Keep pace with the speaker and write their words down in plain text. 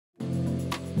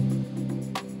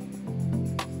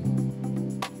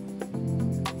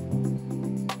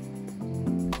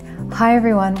Hi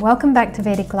everyone, welcome back to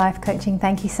Vedic Life Coaching.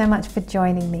 Thank you so much for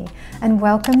joining me and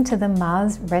welcome to the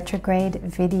Mars Retrograde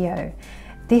video.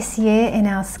 This year in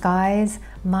our skies,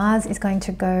 Mars is going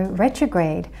to go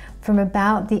retrograde from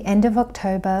about the end of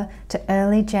October to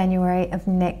early January of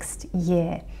next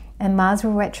year. And Mars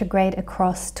will retrograde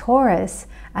across Taurus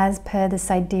as per the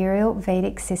sidereal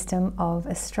Vedic system of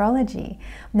astrology.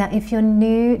 Now, if you're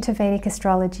new to Vedic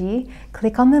astrology,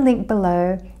 click on the link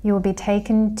below. You will be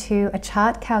taken to a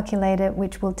chart calculator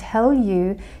which will tell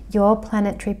you your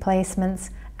planetary placements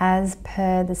as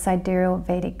per the sidereal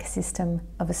Vedic system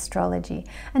of astrology.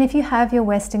 And if you have your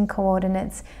Western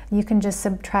coordinates, you can just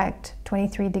subtract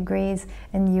 23 degrees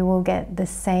and you will get the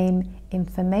same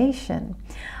information.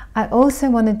 I also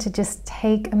wanted to just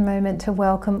take a moment to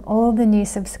welcome all the new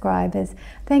subscribers.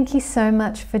 Thank you so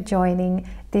much for joining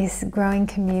this growing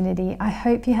community. I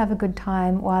hope you have a good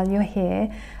time while you're here.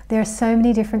 There are so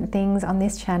many different things on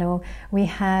this channel. We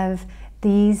have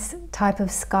these type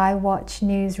of Sky Watch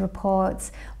news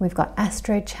reports, we've got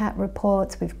Astro Chat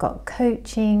reports, we've got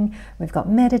coaching, we've got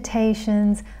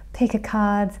meditations, pick a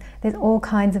cards. There's all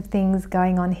kinds of things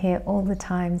going on here all the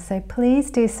time. So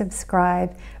please do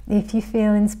subscribe if you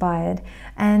feel inspired.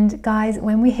 And guys,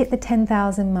 when we hit the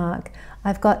 10,000 mark,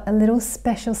 I've got a little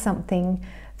special something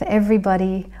for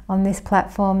everybody on this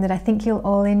platform that I think you'll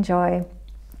all enjoy.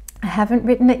 I haven't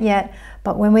written it yet,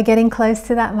 but when we're getting close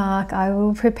to that mark, I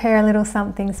will prepare a little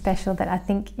something special that I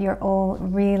think you're all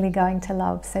really going to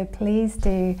love. So please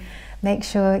do make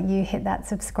sure you hit that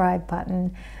subscribe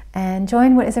button and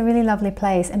join what is a really lovely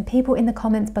place. And people in the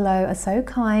comments below are so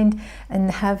kind and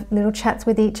have little chats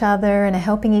with each other and are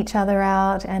helping each other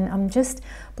out. And I'm just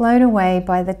blown away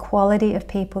by the quality of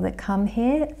people that come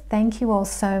here. Thank you all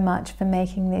so much for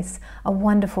making this a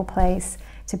wonderful place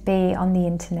to be on the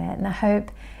internet. And I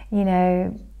hope, you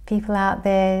know, people out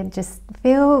there just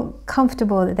feel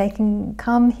comfortable that they can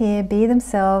come here, be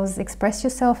themselves, express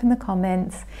yourself in the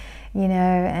comments, you know,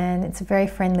 and it's a very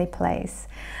friendly place.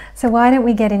 So why don't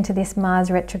we get into this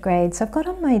Mars retrograde? So I've got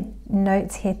on my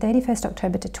notes here 31st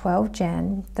October to 12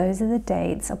 Jan. Those are the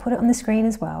dates. I'll put it on the screen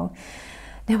as well.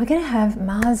 Now we're going to have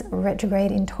Mars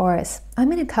retrograde in Taurus. I'm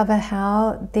going to cover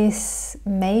how this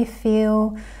may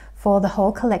feel for the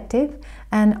whole collective,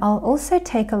 and I'll also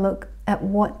take a look at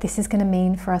what this is going to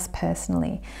mean for us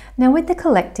personally. Now with the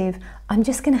collective, I'm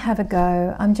just going to have a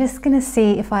go. I'm just going to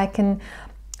see if I can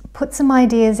put some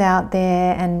ideas out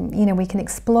there, and you know, we can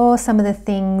explore some of the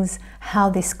things, how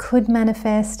this could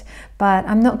manifest, but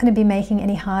I'm not going to be making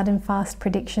any hard and fast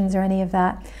predictions or any of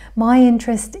that. My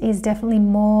interest is definitely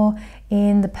more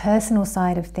in the personal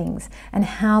side of things and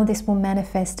how this will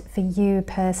manifest for you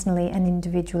personally and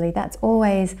individually. That's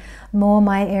always more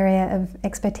my area of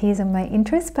expertise and my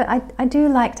interest, but I do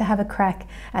like to have a crack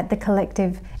at the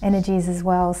collective energies as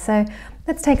well. So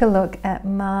let's take a look at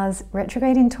Mars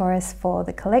retrograde in Taurus for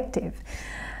the collective.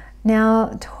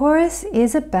 Now, Taurus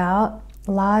is about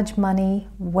large money,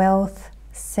 wealth,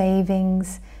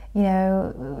 savings, you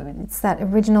know, it's that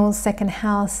original second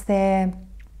house there.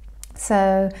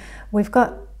 So we've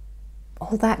got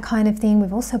all that kind of thing.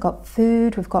 We've also got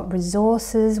food, we've got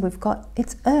resources,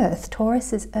 it's earth.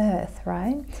 Taurus is earth,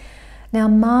 right? Now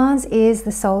Mars is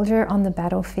the soldier on the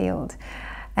battlefield.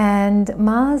 And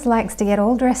Mars likes to get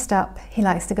all dressed up, he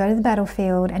likes to go to the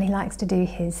battlefield, and he likes to do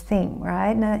his thing,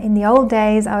 right? Now, in the old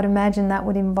days, I would imagine that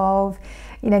would involve,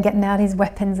 you know, getting out his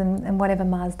weapons and whatever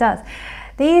Mars does.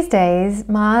 These days,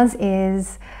 Mars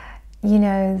is, you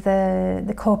know,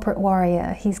 the corporate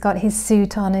warrior. He's got his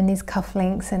suit on and his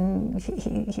cufflinks, and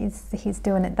he's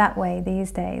doing it that way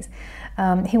these days.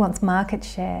 He wants market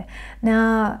share.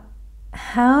 Now,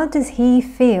 how does he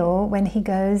feel when he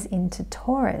goes into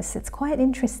Taurus? It's quite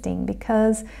interesting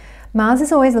because Mars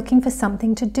is always looking for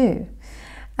something to do.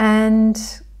 And,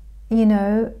 you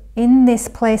know, in this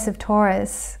place of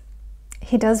Taurus,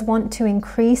 he does want to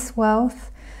increase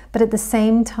wealth, but at the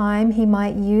same time, he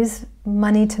might use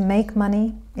money to make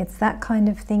money. It's that kind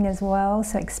of thing as well.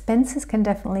 So expenses can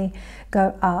definitely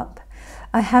go up.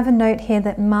 I have a note here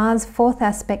that Mars' fourth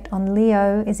aspect on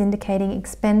Leo is indicating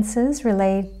expenses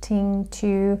relating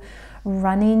to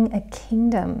running a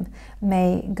kingdom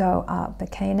may go up.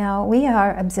 Okay, now we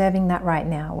are observing that right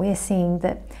now. We're seeing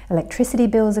that electricity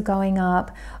bills are going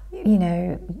up. You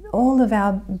know, all of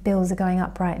our bills are going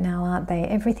up right now, aren't they?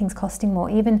 Everything's costing more.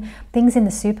 Even things in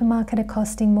the supermarket are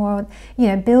costing more. You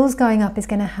know, bills going up is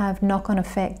going to have knock-on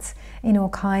effects in all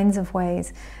kinds of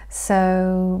ways.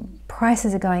 So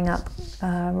prices are going up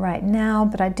right now,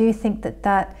 but I do think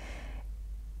that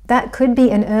could be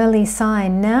an early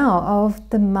sign now of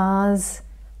the Mars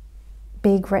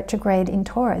big retrograde in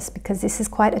Taurus, because this is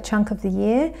quite a chunk of the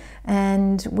year,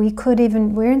 and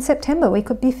we're in September, we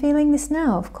could be feeling this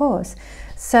now, of course.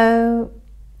 So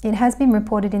it has been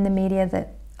reported in the media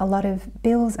that a lot of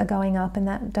bills are going up, and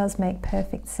that does make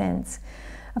perfect sense.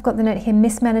 I've got the note here,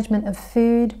 mismanagement of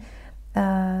food,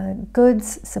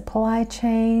 goods, supply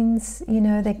chains, you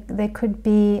know, there could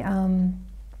be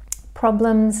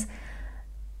problems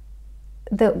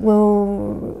that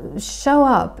will show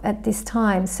up at this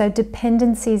time. So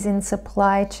dependencies in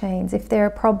supply chains, if there are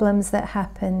problems that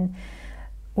happen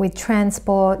with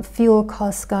transport, fuel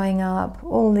costs going up,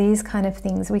 all these kind of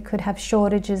things. We could have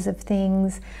shortages of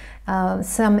things,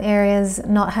 some areas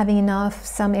not having enough,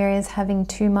 some areas having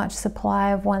too much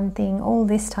supply of one thing, all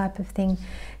this type of thing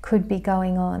could be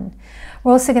going on.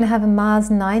 We're also going to have a Mars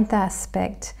 9th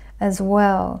aspect as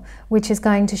well, which is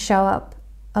going to show up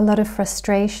a lot of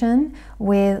frustration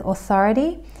with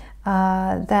authority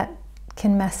that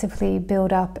can massively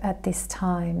build up at this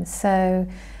time. So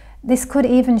this could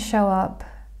even show up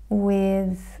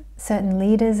with certain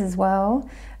leaders as well,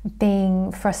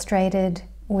 being frustrated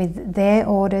with their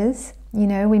orders. You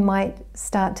know, we might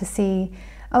start to see,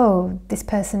 oh, this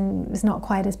person is not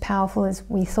quite as powerful as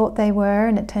we thought they were,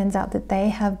 and it turns out that they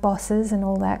have bosses and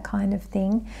all that kind of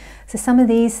thing. So some of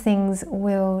these things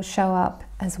will show up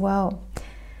as well.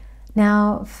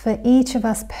 Now, for each of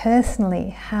us personally,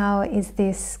 how is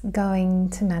this going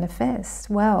to manifest?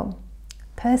 Well,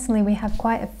 personally, we have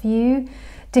quite a few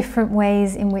different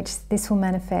ways in which this will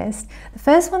manifest. The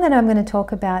first one that I'm going to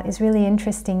talk about is really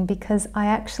interesting because I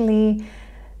actually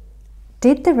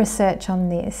did the research on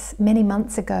this many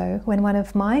months ago when one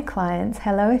of my clients,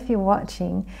 hello if you're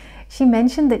watching, she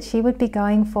mentioned that she would be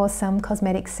going for some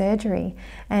cosmetic surgery,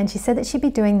 and she said that she'd be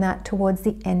doing that towards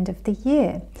the end of the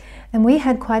year. And we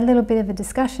had quite a little bit of a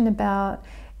discussion about,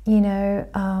 you know,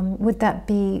 would that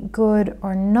be good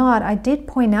or not? I did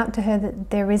point out to her that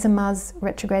there is a Mars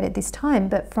retrograde at this time,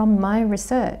 but from my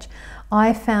research,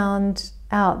 I found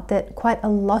out that quite a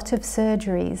lot of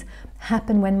surgeries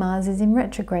happen when Mars is in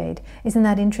retrograde. Isn't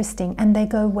that interesting? And they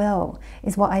go well,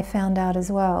 is what I found out as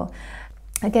well.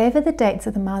 I gave her the dates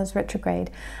of the Mars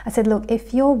retrograde. I said, look,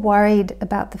 if you're worried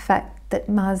about the fact that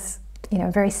Mars, you know,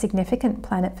 a very significant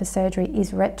planet for surgery,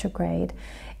 is retrograde,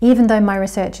 even though my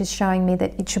research is showing me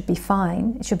that it should be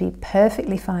fine, it should be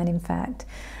perfectly fine, in fact,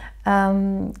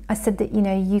 I said that, you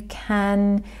know, you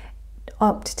can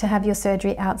opt to have your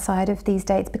surgery outside of these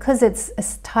dates because it's a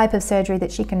type of surgery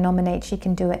that she can nominate. She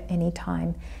can do it any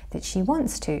time that she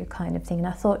wants to, kind of thing. And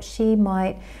I thought she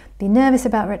might be nervous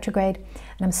about retrograde,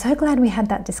 and I'm so glad we had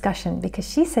that discussion, because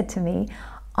she said to me,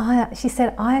 she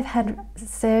said, I've had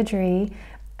surgery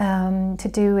to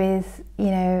do with, you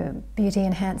know, beauty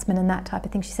enhancement and that type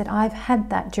of thing. She said, I've had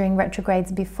that during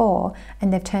retrogrades before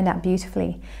and they've turned out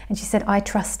beautifully. And she said, I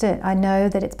trust it. I know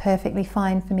that it's perfectly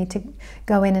fine for me to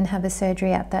go in and have a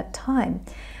surgery at that time.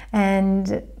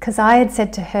 And because I had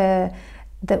said to her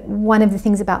that one of the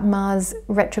things about Mars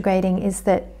retrograding is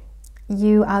that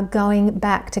you are going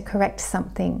back to correct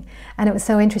something. And it was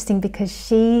so interesting because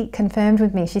she confirmed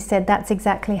with me. She said, that's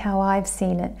exactly how I've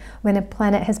seen it. When a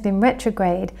planet has been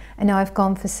retrograde and now I've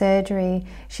gone for surgery,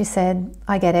 she said,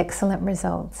 I get excellent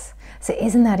results. So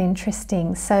isn't that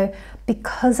interesting? So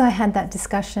because I had that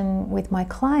discussion with my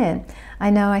client, I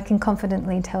know I can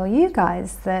confidently tell you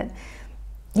guys that,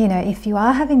 you know, if you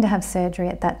are having to have surgery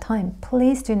at that time,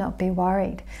 please do not be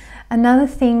worried. Another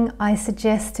thing I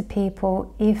suggest to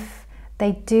people, if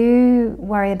they do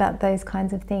worry about those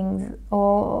kinds of things,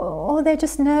 or they're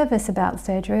just nervous about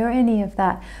surgery or any of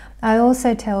that, I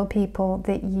also tell people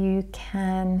that you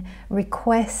can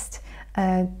request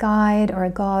a guide or a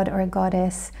god or a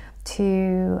goddess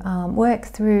to work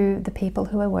through the people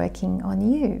who are working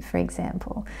on you, for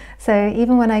example. So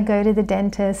even when I go to the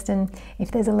dentist, and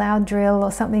if there's a loud drill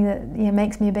or something that, you know,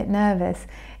 makes me a bit nervous,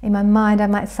 in my mind I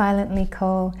might silently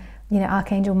call, you know,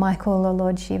 Archangel Michael or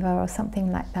Lord Shiva or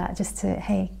something like that, just to,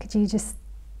 hey, could you just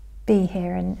be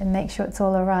here and make sure it's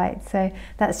all right. So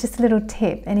that's just a little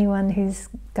tip. Anyone who's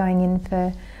going in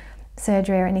for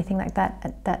surgery or anything like that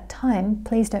at that time,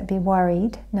 please don't be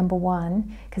worried, number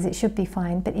one, because it should be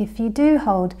fine. But if you do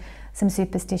hold some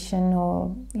superstition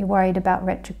or you're worried about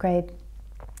retrograde,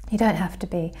 you don't have to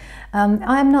be.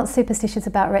 I'm not superstitious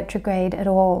about retrograde at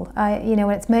all. You know,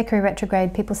 when it's Mercury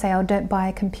retrograde, people say, oh, don't buy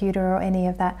a computer or any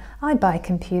of that. I buy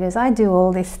computers, I do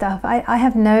all this stuff. I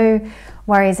have no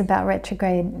worries about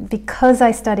retrograde because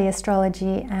I study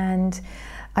astrology and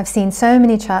I've seen so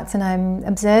many charts and I'm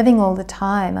observing all the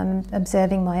time. I'm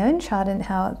observing my own chart and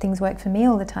how things work for me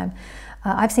all the time.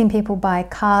 I've seen people buy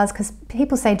cars, because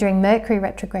people say during Mercury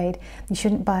retrograde, you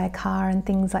shouldn't buy a car and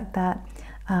things like that.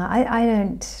 I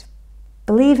don't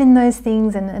believe in those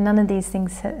things, and none of these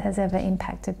things has ever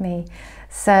impacted me.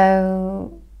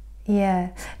 So yeah.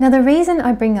 Now the reason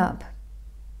I bring up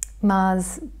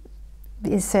Mars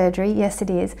is surgery, yes it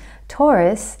is.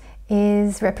 Taurus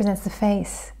represents the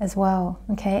face as well,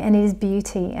 okay, and it is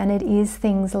beauty, and it is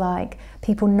things like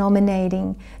people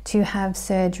nominating to have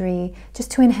surgery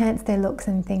just to enhance their looks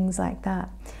and things like that.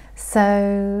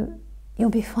 So you'll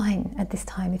be fine at this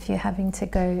time if you're having to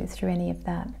go through any of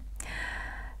that.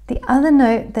 The other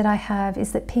note that I have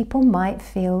is that people might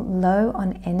feel low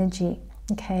on energy,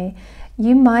 okay?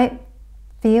 You might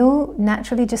feel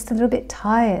naturally just a little bit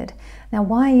tired. Now,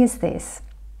 why is this?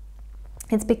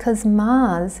 It's because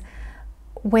Mars,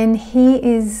 when he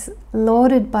is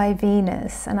lorded by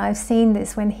Venus, and I've seen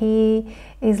this when he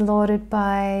is lorded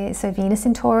by, so Venus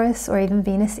in Taurus or even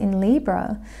Venus in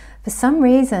Libra, for some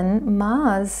reason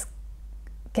Mars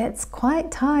gets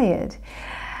quite tired.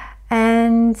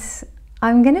 And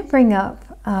I'm going to bring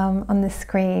up on the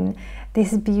screen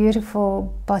this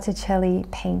beautiful Botticelli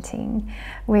painting,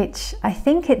 which I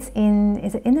think it's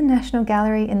is it in the National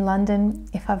Gallery in London?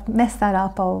 If I've messed that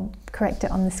up, I'll correct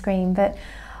it on the screen. But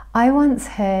I once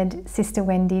heard Sister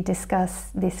Wendy discuss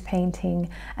this painting,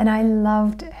 and I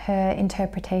loved her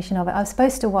interpretation of it. I was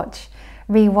supposed to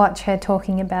rewatch her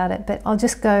talking about it, but I'll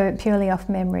just go purely off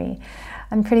memory.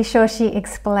 I'm pretty sure she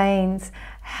explains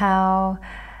how,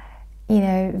 you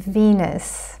know,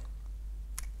 Venus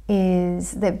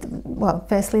is, well,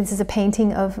 firstly, this is a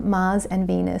painting of Mars and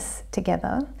Venus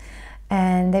together,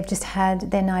 and they've just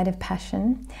had their night of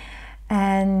passion.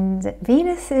 And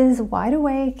Venus is wide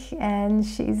awake, and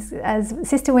she's, as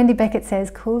Sister Wendy Beckett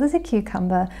says, cool as a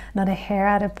cucumber, not a hair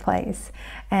out of place.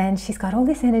 And she's got all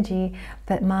this energy,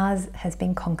 but Mars has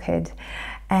been conquered.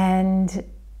 And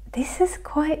this is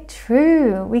quite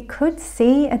true. We could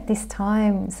see at this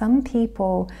time some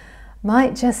people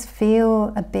might just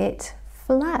feel a bit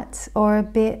flat or a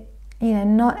bit, you know,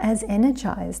 not as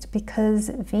energized because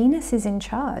Venus is in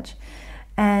charge.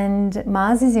 And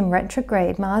Mars is in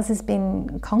retrograde. Mars has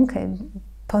been conquered,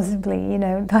 possibly, you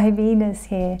know, by Venus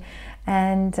here.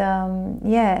 And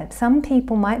yeah, some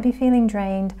people might be feeling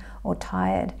drained or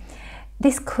tired.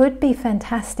 This could be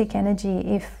fantastic energy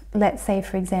if, let's say,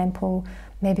 for example,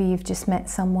 maybe you've just met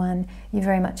someone, you're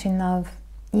very much in love.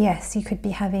 Yes, you could be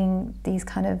having these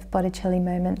kind of Botticelli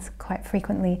moments quite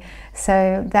frequently.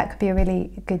 So that could be a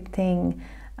really good thing.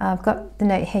 I've got the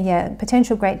note here, yeah,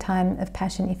 potential great time of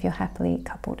passion if you're happily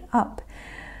coupled up.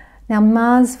 Now,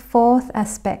 Mars' fourth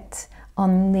aspect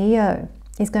on Leo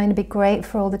is going to be great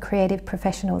for all the creative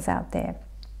professionals out there.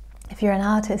 If you're an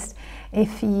artist,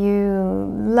 if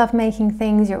you love making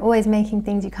things, you're always making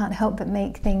things, you can't help but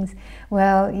make things,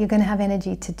 well, you're going to have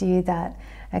energy to do that.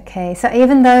 Okay, so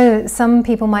even though some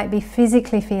people might be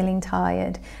physically feeling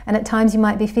tired, and at times you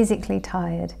might be physically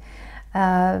tired,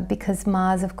 because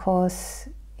Mars, of course,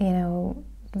 you know,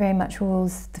 very much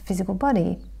rules the physical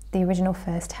body, the original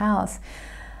first house.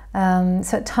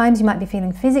 So at times you might be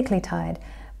feeling physically tired,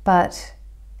 but,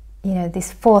 you know,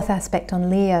 this fourth aspect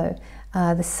on Leo,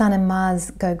 the Sun and Mars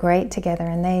go great together,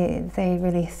 and they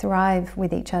really thrive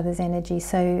with each other's energy.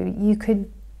 So you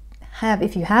could have,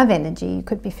 if you have energy, you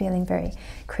could be feeling very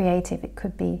creative. It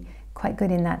could be quite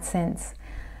good in that sense.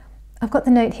 I've got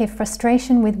the note here,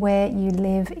 frustration with where you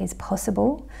live is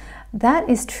possible. That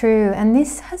is true, and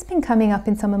this has been coming up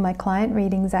in some of my client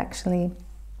readings actually,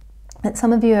 that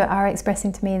some of you are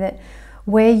expressing to me that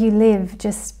where you live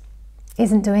just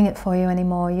isn't doing it for you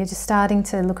anymore. You're just starting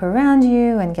to look around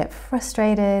you and get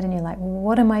frustrated, and you're like,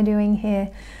 what am I doing here?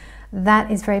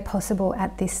 That is very possible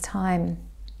at this time.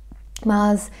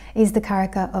 Mars is the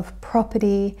karaka of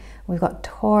property. We've got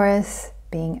Taurus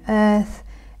being earth.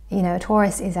 You know,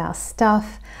 Taurus is our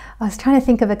stuff. I was trying to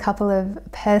think of a couple of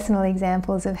personal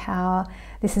examples of how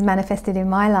this is manifested in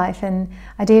my life, and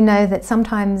I do know that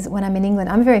sometimes when I'm in England,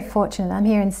 I'm very fortunate. I'm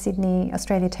here in Sydney,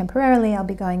 Australia temporarily. I'll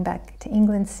be going back to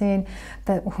England soon,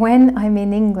 but when I'm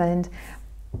in England,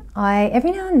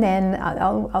 every now and then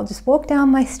I'll just walk down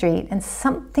my street and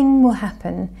something will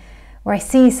happen where I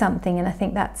see something and I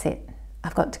think, that's it,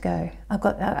 I've got to go.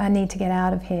 I need to get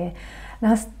out of here. And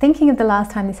I was thinking of the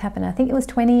last time this happened. I think it was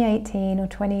 2018 or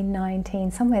 2019,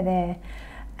 somewhere there.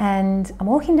 And I'm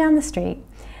walking down the street,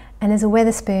 and there's a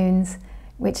Wetherspoons,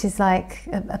 which is like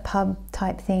a pub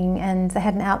type thing, and they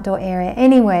had an outdoor area.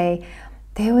 Anyway,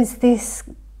 there was this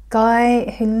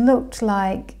guy who looked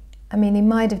like, I mean, he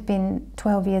might have been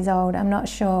 12 years old, I'm not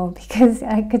sure, because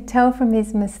I could tell from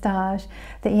his moustache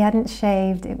that he hadn't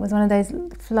shaved. It was one of those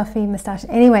fluffy moustaches.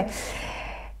 Anyway,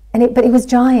 but he was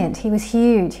giant, he was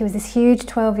huge. He was this huge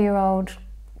 12-year-old,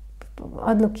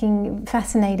 odd-looking,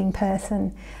 fascinating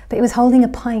person, but he was holding a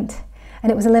pint.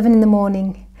 and it was 11 in the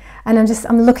morning, and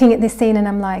I'm looking at this scene and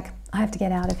I'm like, I have to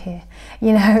get out of here.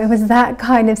 You know, it was that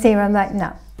kind of scene where I'm like,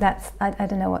 no, I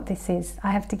don't know what this is.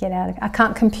 I have to get out of it. I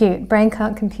can't compute. Brain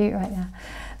can't compute right now.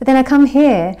 But then I come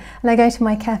here and I go to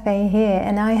my cafe here,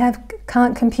 and I have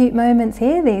can't compute moments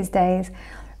here these days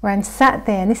where I'm sat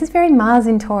there, and this is very Mars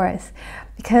in Taurus,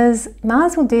 because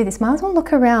Mars will do this. Mars will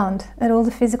look around at all the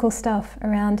physical stuff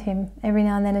around him every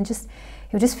now and then, and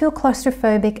he'll just feel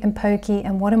claustrophobic and pokey,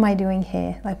 and what am I doing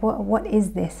here? Like, what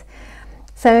is this?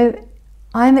 So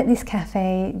I'm at this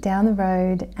cafe down the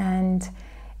road, and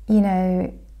you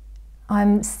know,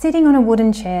 I'm sitting on a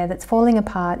wooden chair that's falling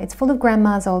apart. It's full of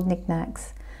grandma's old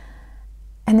knickknacks.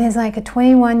 And there's like a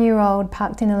 21-year-old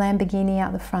parked in a Lamborghini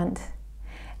out the front.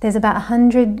 There's about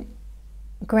 100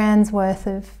 grand's worth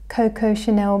of Coco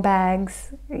Chanel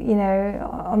bags, you know,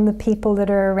 on the people that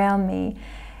are around me.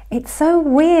 It's so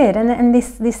weird, and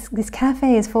this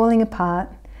cafe is falling apart,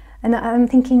 and I'm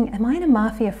thinking, am I in a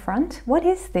mafia front? What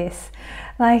is this?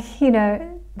 Like, you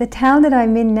know, the town that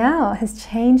I'm in now has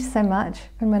changed so much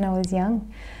from when I was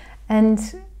young, and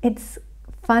it's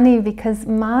funny because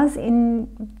Mars in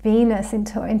Venus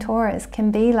in Taurus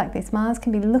can be like this. Mars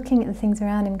can be looking at the things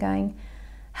around him going,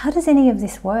 how does any of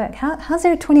this work? How's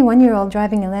there a 21-year-old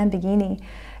driving a Lamborghini?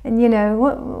 And you know,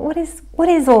 what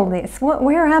is all this?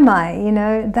 Where am I? You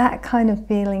know, that kind of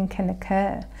feeling can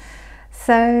occur.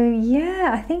 So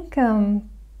yeah, I think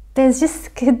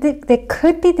there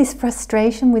could be this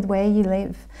frustration with where you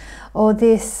live, or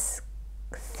this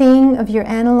thing of you're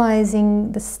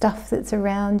analyzing the stuff that's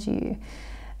around you,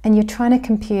 and you're trying to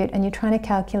compute and you're trying to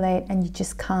calculate, and you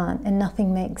just can't, and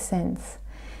nothing makes sense.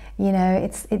 You know,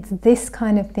 it's this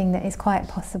kind of thing that is quite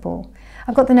possible.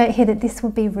 I've got the note here that this will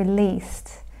be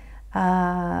released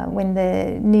when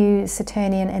the new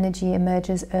Saturnian energy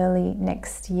emerges early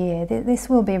next year. This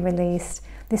will be released,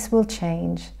 this will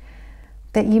change.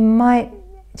 That you might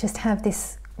just have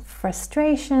this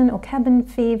frustration or cabin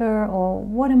fever, or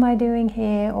what am I doing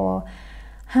here, or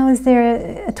how is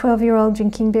there a 12-year-old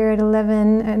drinking beer at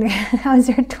 11, and how is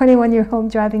there a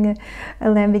 21-year-old driving a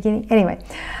Lamborghini? Anyway,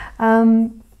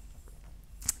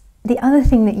 the other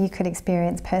thing that you could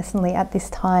experience personally at this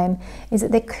time is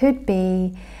that there could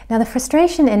be, now the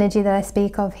frustration energy that I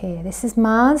speak of here, this is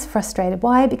Mars frustrated.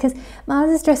 Why? Because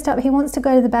Mars is dressed up, he wants to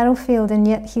go to the battlefield, and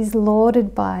yet he's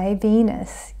lauded by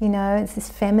Venus. You know, it's this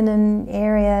feminine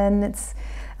area, and it's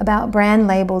about brand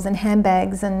labels and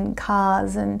handbags and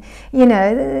cars, and you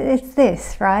know, it's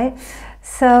this, right?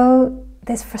 So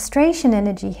there's frustration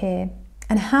energy here,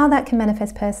 and how that can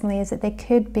manifest personally is that there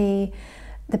could be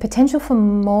the potential for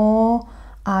more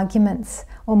arguments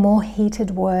or more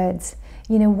heated words.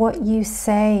 You know, what you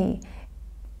say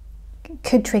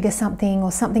could trigger something,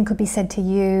 or something could be said to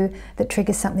you that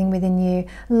triggers something within you.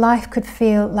 Life could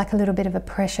feel like a little bit of a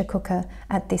pressure cooker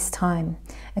at this time.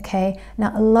 Okay,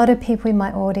 now a lot of people in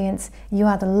my audience, you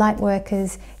are the light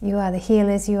workers, you are the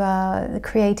healers, you are the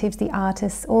creatives, the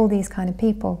artists, all these kind of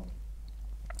people.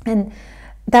 And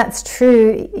that's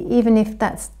true even if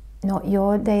that's not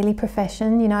your daily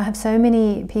profession. You know, I have so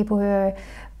many people who are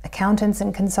accountants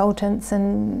and consultants,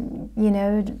 and you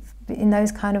know, in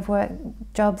those kind of work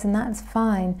jobs, and that's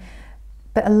fine.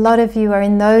 But a lot of you are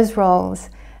in those roles,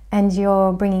 and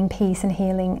you're bringing peace and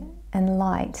healing and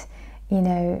light, you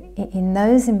know, in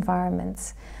those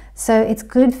environments. So it's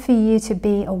good for you to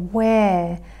be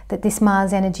aware that this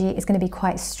Mars energy is going to be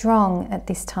quite strong at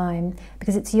this time,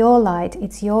 because it's your light,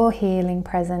 it's your healing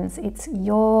presence, it's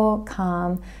your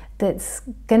calm that's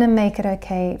going to make it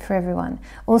okay for everyone.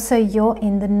 Also, you're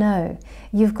in the know.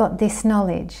 You've got this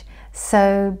knowledge.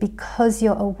 So because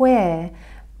you're aware,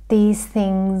 these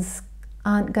things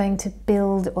aren't going to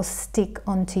build or stick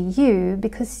onto you,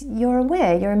 because you're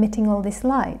aware, you're emitting all this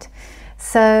light.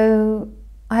 So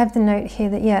I have the note here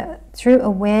that, yeah, through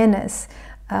awareness,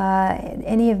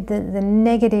 any of the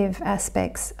negative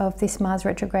aspects of this Mars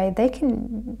retrograde,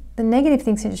 the negative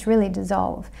things can just really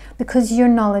dissolve, because you're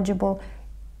knowledgeable,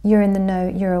 you're in the know,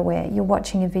 you're aware, you're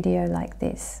watching a video like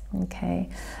this, okay?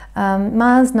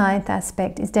 Mars' ninth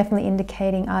aspect is definitely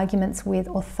indicating arguments with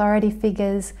authority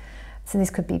figures. So this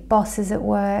could be bosses at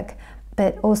work,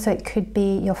 but also it could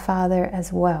be your father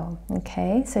as well,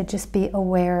 okay? So just be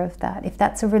aware of that. If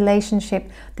that's a relationship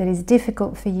that is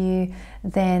difficult for you,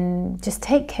 then just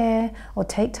take care, or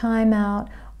take time out,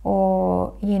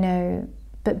 or, you know,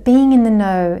 but being in the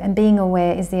know and being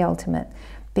aware is the ultimate,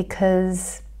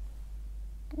 because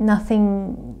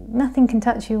nothing nothing can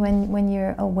touch you when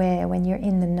you're aware, when you're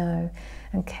in the know.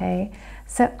 Okay,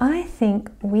 so I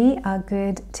think we are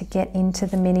good to get into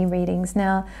the mini readings.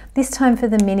 Now, this time for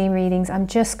the mini readings, I'm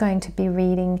just going to be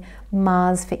reading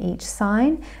Mars for each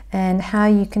sign. And how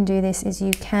you can do this is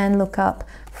you can look up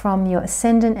from your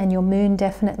ascendant and your moon,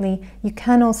 definitely. You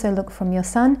can also look from your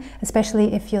sun,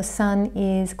 especially if your sun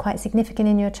is quite significant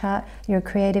in your chart, you're a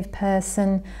creative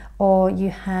person, or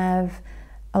you have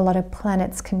a lot of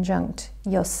planets conjunct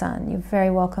your sun. You're very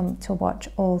welcome to watch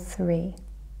all three.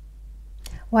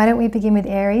 Why don't we begin with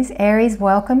Aries? Aries,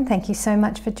 welcome. Thank you so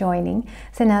much for joining.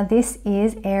 So now this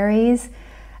is Aries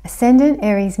ascendant,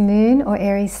 Aries moon, or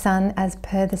Aries sun as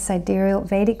per the sidereal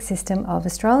Vedic system of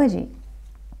astrology.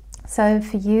 So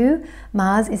for you,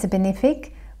 Mars is a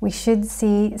benefic. We should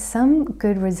see some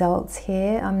good results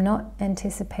here. I'm not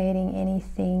anticipating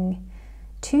anything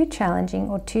too challenging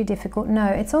or too difficult. No,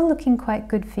 it's all looking quite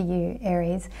good for you,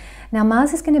 Aries. Now,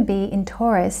 Mars is going to be in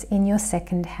Taurus in your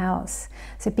second house.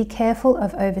 So be careful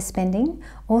of overspending.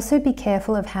 Also be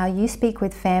careful of how you speak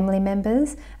with family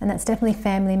members, and that's definitely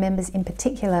family members in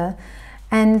particular.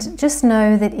 And just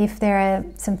know that if there are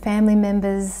some family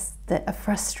members that are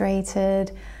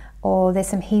frustrated, or there's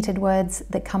some heated words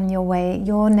that come your way,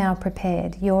 you're now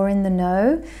prepared. You're in the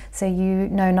know, so you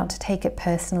know not to take it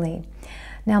personally.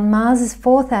 Now, Mars's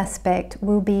fourth aspect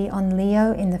will be on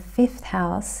Leo in the fifth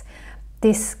house.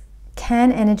 This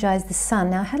can energize the sun.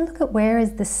 Now, I had a look at where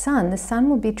is the sun. The sun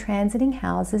will be transiting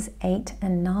houses 8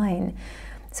 and 9.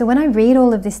 So when I read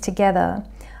all of this together,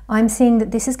 I'm seeing that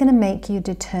this is going to make you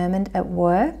determined at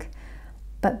work,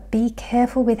 but be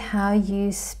careful with how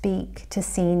you speak to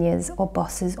seniors or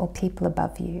bosses or people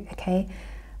above you, okay?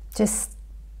 Just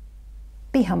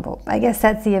be humble. I guess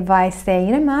that's the advice there.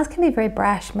 You know, Mars can be very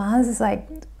brash. Mars is like,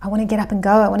 I want to get up and go.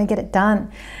 I want to get it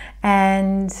done.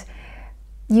 And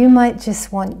you might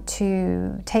just want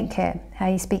to take care how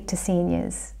you speak to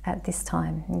seniors at this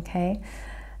time, okay?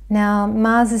 Now,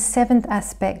 Mars's seventh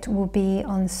aspect will be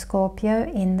on Scorpio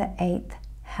in the 8th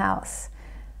house.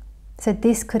 So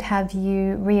this could have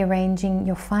you rearranging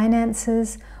your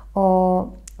finances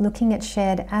or looking at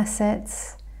shared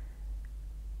assets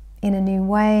in a new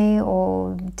way,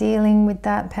 or dealing with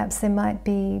that. Perhaps there might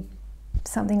be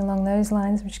something along those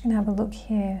lines. I'm just going to have a look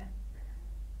here.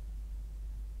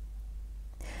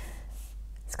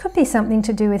 This could be something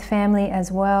to do with family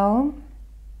as well.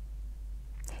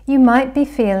 You might be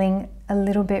feeling a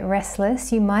little bit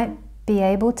restless. You might be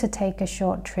able to take a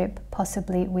short trip,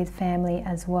 possibly with family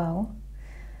as well.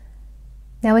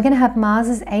 Now we're going to have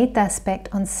Mars's 8th aspect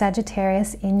on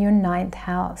Sagittarius in your 9th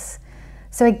house.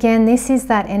 So again, this is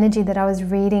that energy that I was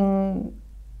reading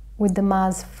with the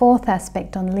Mars 4th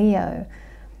aspect on Leo.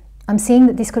 I'm seeing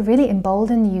that this could really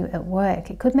embolden you at work.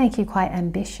 It could make you quite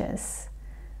ambitious.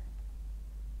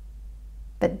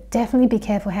 But definitely be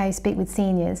careful how you speak with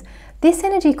seniors. This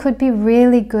energy could be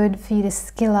really good for you to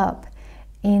skill up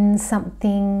in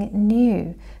something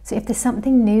new. So if there's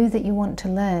something new that you want to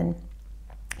learn,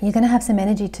 you're going to have some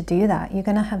energy to do that. You're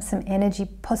going to have some energy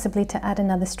possibly to add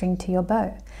another string to your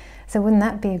bow. So wouldn't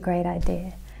that be a great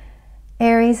idea?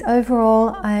 Aries,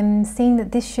 overall, I'm seeing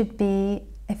that this should be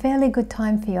a fairly good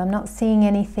time for you. I'm not seeing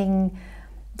anything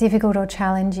difficult or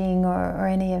challenging or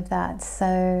any of that.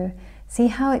 So see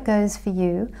how it goes for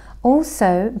you.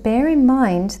 Also, bear in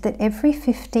mind that every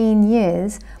 15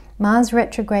 years, Mars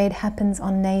retrograde happens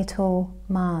on natal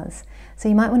Mars. So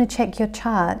you might want to check your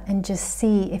chart and just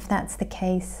see if that's the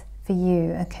case for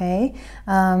you, okay?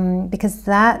 Because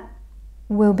that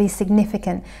will be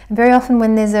significant. And very often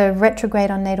when there's a retrograde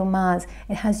on natal Mars,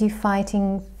 it has you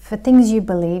fighting for things you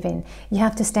believe in. You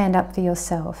have to stand up for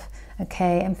yourself,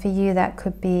 okay? And for you, that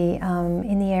could be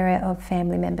in the area of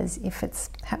family members, if it's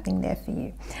happening there for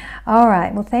you. All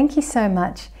right, well, thank you so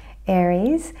much,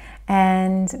 Aries.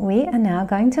 And we are now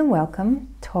going to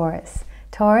welcome Taurus.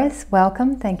 Taurus,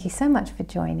 welcome. Thank you so much for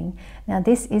joining. Now,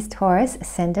 this is Taurus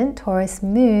ascendant, Taurus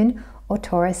moon, or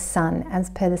Taurus sun, as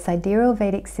per the sidereal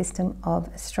Vedic system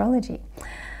of astrology.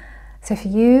 So for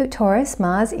you, Taurus,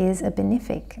 Mars is a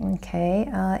benefic, okay?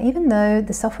 Even though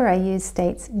the software I use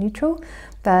states neutral,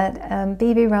 but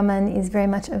B.V. Raman is very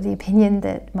much of the opinion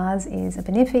that Mars is a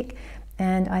benefic,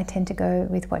 and I tend to go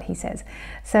with what he says.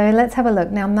 So let's have a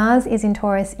look. Now, Mars is in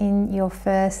Taurus in your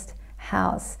first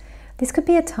house. This could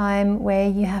be a time where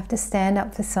you have to stand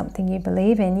up for something you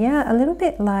believe in. Yeah, a little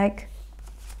bit like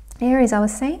Aries. I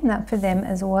was saying that for them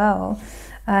as well.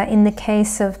 In the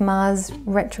case of Mars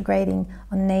retrograding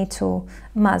on natal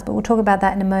Mars, but we'll talk about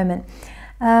that in a moment.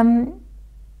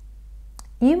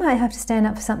 you might have to stand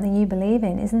up for something you believe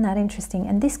in. Isn't that interesting?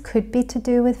 And this could be to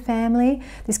do with family.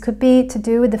 This could be to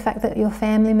do with the fact that your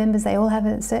family members, they all have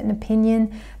a certain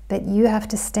opinion, but you have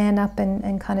to stand up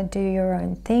and kind of do your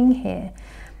own thing here.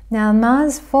 Now,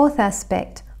 Mars 4th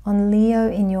aspect on Leo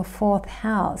in your 4th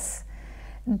house.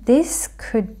 This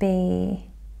could be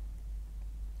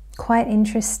quite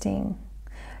interesting.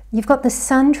 You've got the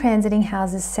Sun transiting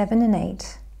houses 7 and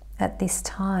 8 at this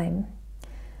time.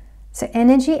 So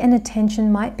energy and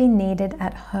attention might be needed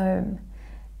at home,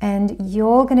 and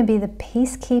you're going to be the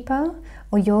peacekeeper,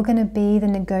 or you're going to be the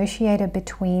negotiator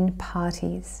between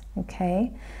parties,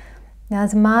 okay? Now,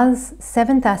 there's Mars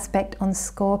 7th aspect on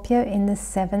Scorpio in the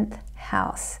 7th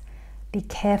house. Be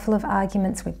careful of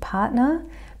arguments with partner.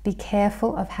 Be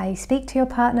careful of how you speak to your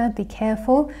partner. Be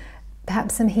careful.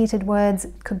 Perhaps some heated words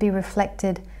could be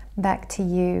reflected back to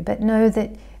you, but know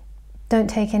that don't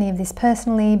take any of this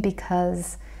personally,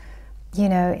 because you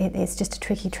know, it's just a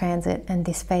tricky transit and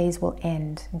this phase will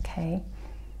end, okay?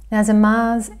 Now, there's a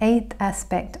Mars 8th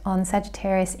aspect on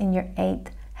Sagittarius in your 8th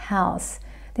house.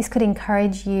 This could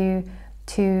encourage you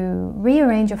to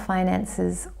rearrange your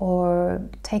finances or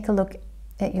take a look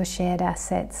at your shared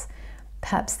assets.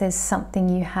 Perhaps there's something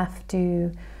you have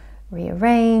to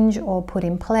rearrange or put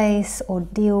in place or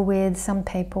deal with, some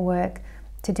paperwork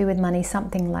to do with money,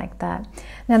 something like that.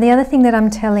 Now, the other thing that I'm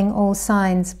telling all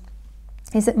signs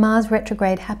is that Mars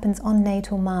retrograde happens on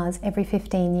natal Mars every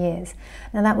 15 years.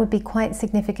 Now, that would be quite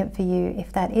significant for you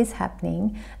if that is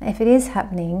happening. If it is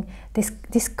happening,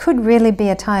 this could really be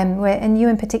a time where, and you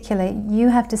in particular, you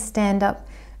have to stand up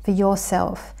for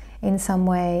yourself in some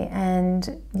way,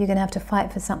 and you're going to have to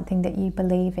fight for something that you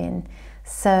believe in.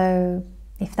 So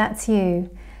if that's you,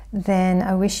 then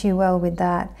I wish you well with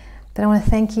that. But I want to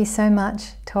thank you so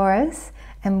much, Taurus,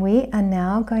 and we are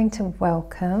now going to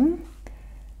welcome,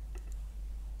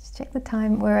 just check the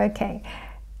time, we're okay,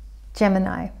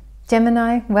 Gemini.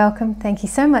 Gemini, welcome, thank you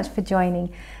so much for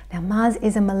joining. Now, Mars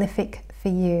is a malefic for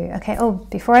you. Okay,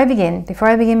 before I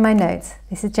begin my notes,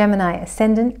 this is Gemini,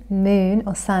 ascendant, moon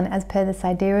or sun as per the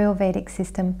sidereal Vedic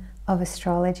system of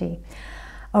astrology.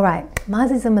 All right,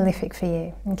 Mars is a malefic for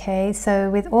you, okay? So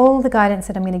with all the guidance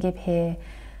that I'm going to give here,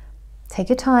 take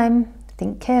your time,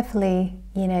 think carefully,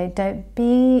 you know, don't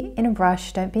be in a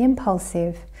rush, don't be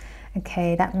impulsive,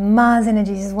 okay? That Mars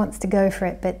energy just wants to go for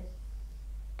it, but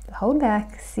hold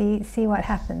back, see what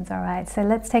happens, all right? So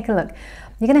let's take a look.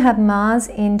 You're going to have Mars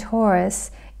in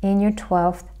Taurus in your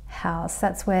 12th house.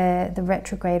 That's where the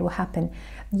retrograde will happen.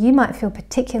 You might feel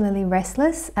particularly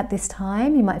restless at this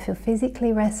time. You might feel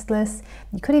physically restless.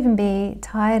 You could even be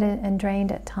tired and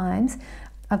drained at times.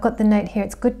 I've got the note here.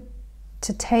 It's good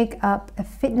to take up a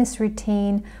fitness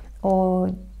routine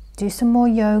or do some more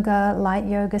yoga, light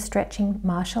yoga, stretching,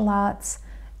 martial arts.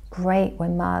 Great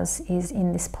when Mars is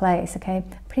in this place, okay?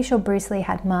 Pretty sure Bruce Lee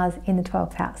had Mars in the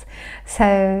 12th house.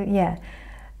 So yeah,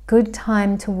 good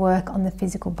time to work on the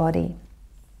physical body.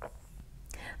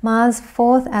 Mars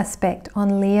 4th aspect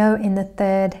on Leo in the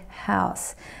 3rd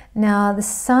house. Now the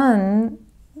Sun,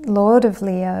 Lord of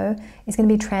Leo, is going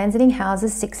to be transiting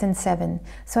houses 6 and 7.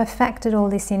 So I factored all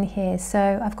this in here.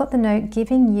 So I've got the note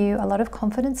giving you a lot of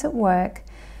confidence at work.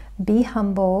 Be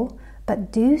humble,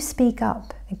 but do speak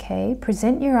up, okay?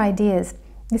 Present your ideas.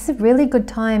 This is a really good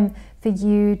time for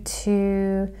you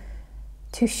to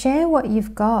share what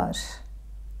you've got.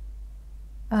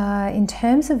 In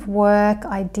terms of work,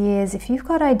 ideas, if you've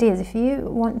got ideas, if you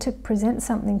want to present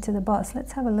something to the boss,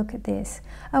 let's have a look at this.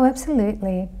 Oh,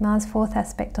 absolutely. Mars 4th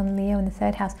aspect on Leo in the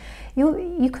 3rd house.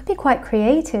 You could be quite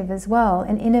creative as well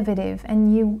and innovative,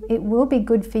 and it will be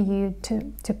good for you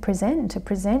to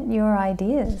present your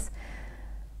ideas.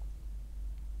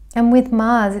 And with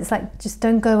Mars, it's like, just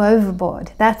don't go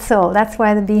overboard. That's all. That's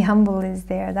why the be humble is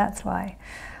there. That's why.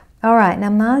 All right, now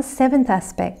Mars 7th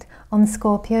aspect on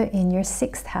Scorpio in your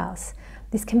 6th house.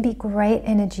 This can be great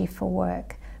energy for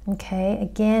work, okay?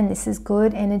 Again, this is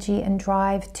good energy and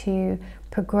drive to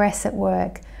progress at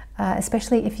work,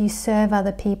 especially if you serve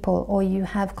other people or you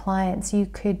have clients. You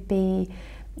could be,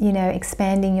 you know,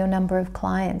 expanding your number of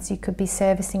clients. You could be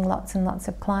servicing lots and lots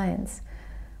of clients.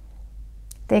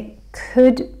 There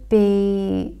could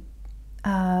be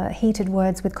heated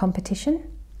words with competition.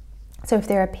 So if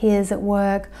there are peers at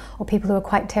work or people who are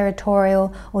quite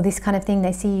territorial or this kind of thing,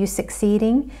 they see you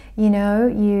succeeding, you know,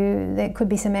 there could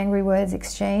be some angry words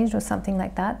exchanged or something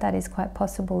like that. That is quite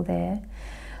possible there.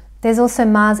 There's also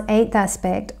Mars 8th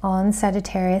aspect on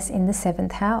Sagittarius in the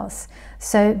 7th house.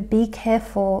 So be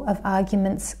careful of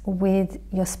arguments with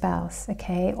your spouse,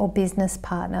 okay, or business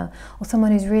partner or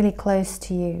someone who's really close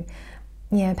to you.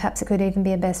 You know, perhaps it could even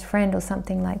be a best friend or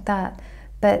something like that.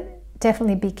 But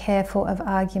definitely be careful of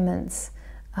arguments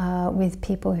with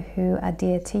people who are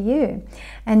dear to you.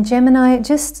 And Gemini,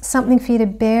 just something for you to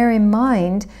bear in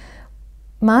mind,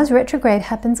 Mars retrograde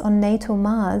happens on natal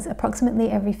Mars approximately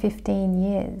every 15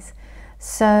 years.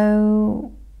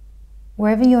 So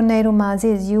wherever your natal Mars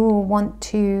is, you will want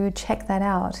to check that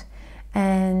out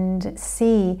and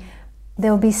see. There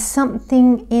will be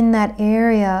something in that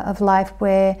area of life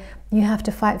where you have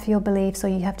to fight for your beliefs or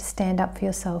you have to stand up for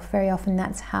yourself. Very often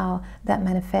that's how that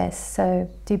manifests. So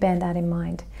do bear that in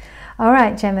mind. All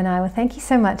right, Gemini, well, thank you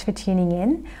so much for tuning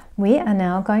in. We are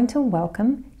now going to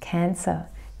welcome Cancer.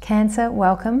 Cancer,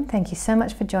 welcome. Thank you so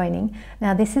much for joining.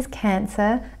 Now, this is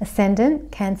Cancer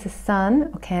Ascendant, Cancer Sun,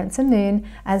 or Cancer Moon,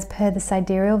 as per the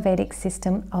sidereal Vedic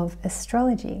system of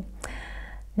astrology.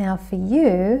 Now, for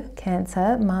you,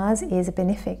 Cancer, Mars is a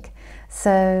benefic.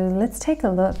 So let's take a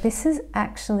look. This is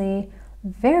actually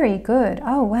very good.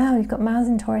 Oh, wow, you've got Mars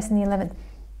and Taurus in the 11th.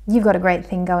 You've got a great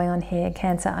thing going on here,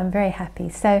 Cancer. I'm very happy.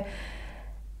 So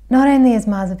not only is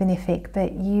Mars a benefic,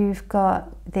 but you've got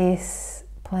this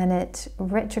planet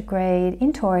retrograde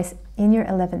in Taurus in your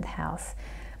 11th house.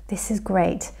 This is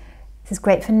great. This is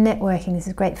great for networking. This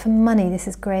is great for money. This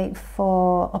is great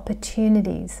for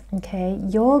opportunities. Okay,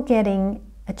 you're getting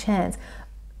a chance.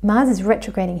 Mars is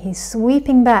retrograding. He's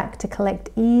sweeping back to collect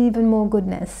even more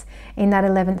goodness in that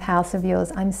 11th house of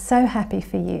yours. I'm so happy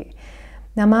for you.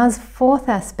 Now, Mars' 4th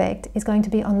aspect is going to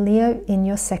be on Leo in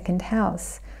your 2nd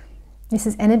house. This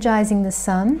is energizing the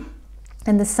Sun,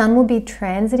 and the Sun will be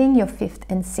transiting your 5th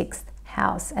and 6th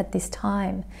house at this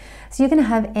time. So you're going to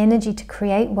have energy to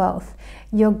create wealth.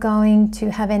 You're going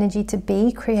to have energy to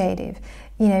be creative.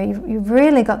 You know, you've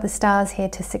really got the stars here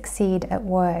to succeed at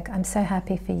work. I'm so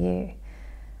happy for you.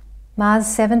 Mars'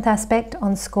 7th aspect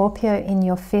on Scorpio in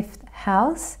your 5th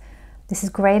house. This is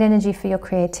great energy for your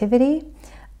creativity.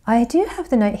 I do have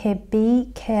the note here,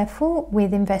 be careful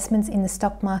with investments in the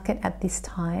stock market at this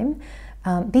time.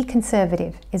 Be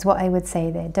conservative is what I would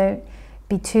say there. Don't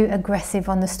be too aggressive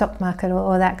on the stock market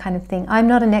or that kind of thing. I'm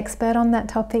not an expert on that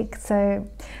topic, so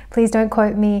please don't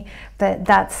quote me, but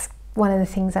that's one of the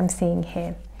things I'm seeing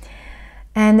here.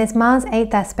 And there's Mars'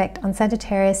 8th aspect on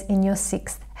Sagittarius in your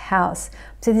 6th house.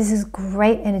 So this is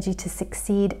great energy to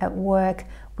succeed at work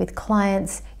with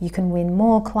clients. You can win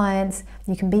more clients,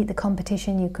 you can beat the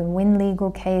competition, you can win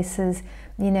legal cases,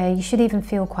 you know, you should even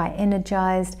feel quite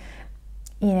energized.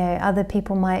 You know, other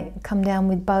people might come down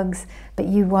with bugs, but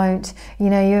you won't.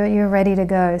 You know, you're ready to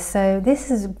go. So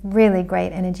this is really great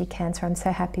energy, Cancer. I'm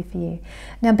so happy for you.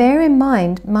 Now, bear in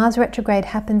mind, Mars retrograde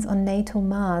happens on natal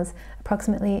Mars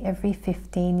approximately every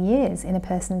 15 years in a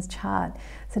person's chart.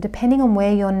 So depending on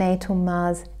where your natal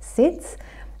Mars sits,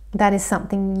 that is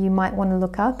something you might want to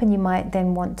look up, and you might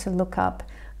then want to look up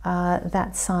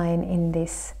that sign in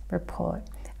this report.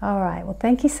 All right, well,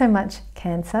 thank you so much,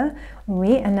 Cancer.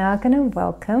 We are now going to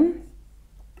welcome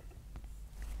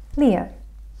Leo.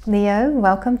 Leo,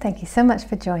 welcome. Thank you so much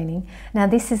for joining. Now,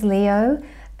 this is Leo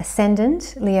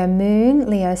Ascendant, Leo Moon,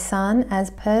 Leo Sun, as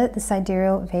per the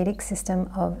sidereal Vedic system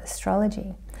of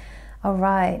astrology. All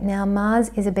right, now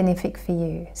Mars is a benefic for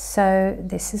you, so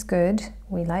this is good.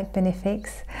 We like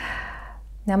benefics.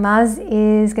 Now, Mars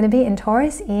is going to be in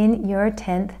Taurus in your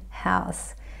 10th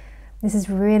house. This is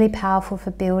really powerful for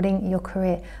building your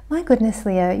career. My goodness,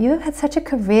 Leo, you have had such a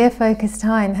career-focused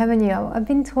time, haven't you? I've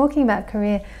been talking about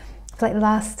career for like the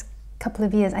last couple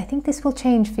of years. I think this will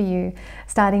change for you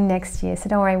starting next year, so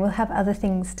don't worry, we'll have other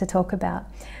things to talk about.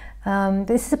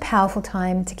 This is a powerful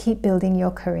time to keep building your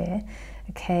career,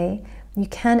 okay? You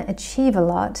can achieve a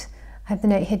lot. I have the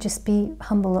note here, just be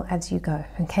humble as you go,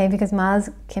 okay? Because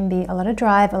Mars can be a lot of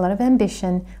drive, a lot of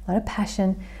ambition, a lot of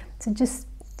passion, so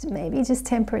maybe just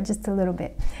temper it just a little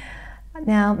bit.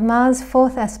 Now, Mars'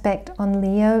 4th aspect on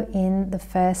Leo in the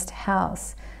 1st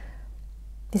house.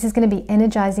 This is going to be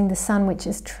energizing the Sun, which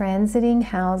is transiting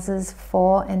houses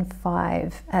 4 and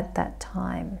 5 at that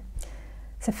time.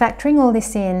 So factoring all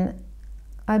this in,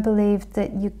 I believe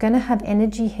that you're going to have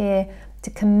energy here to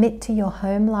commit to your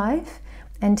home life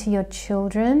and to your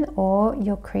children or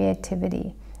your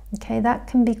creativity. Okay, that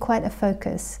can be quite a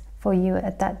focus for you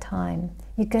at that time.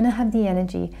 You're going to have the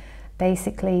energy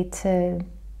basically to,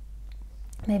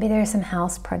 maybe there are some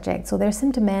house projects or there are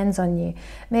some demands on you.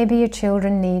 Maybe your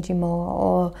children need you more,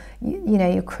 or you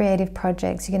know, your creative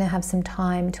projects, you're going to have some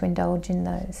time to indulge in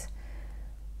those.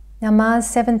 Now, Mars'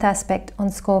 7th aspect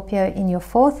on Scorpio in your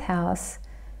 4th house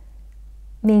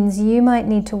means you might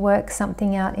need to work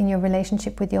something out in your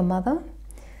relationship with your mother.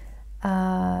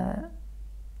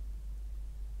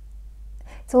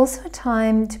 It's also a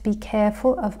time to be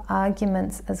careful of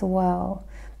arguments as well.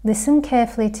 Listen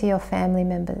carefully to your family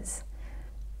members,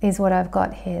 is what I've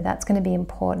got here. That's going to be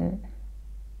important.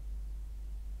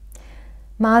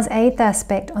 Mars 8th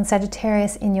aspect on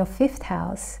Sagittarius in your 5th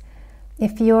house.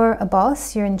 If you're a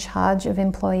boss, you're in charge of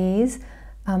employees,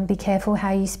 be careful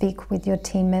how you speak with your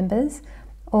team members.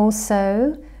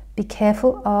 Also, be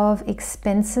careful of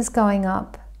expenses going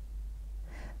up.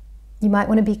 You might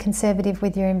want to be conservative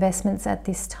with your investments at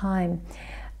this time.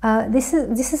 This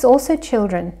is also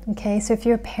children, okay? So if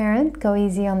you're a parent, go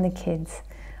easy on the kids.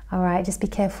 All right, just be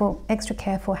careful, extra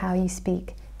careful how you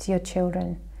speak to your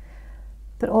children.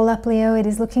 But all up, Leo, it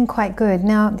is looking quite good.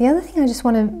 Now, the other thing I just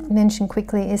want to mention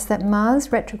quickly is that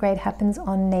Mars retrograde happens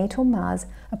on natal Mars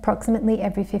approximately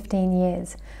every 15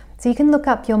 years. So you can look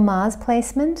up your Mars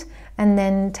placement and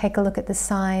then take a look at the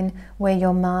sign where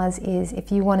your Mars is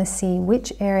if you want to see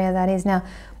which area that is. Now,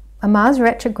 a Mars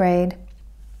retrograde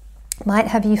might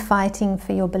have you fighting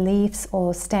for your beliefs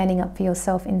or standing up for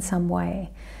yourself in some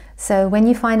way. So when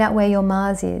you find out where your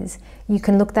Mars is, you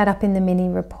can look that up in the mini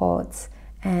reports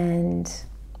and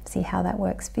see how that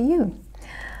works for you.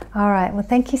 All right, well,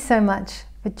 thank you so much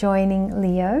for joining,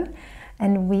 Leo.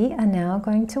 And we are now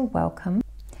going to welcome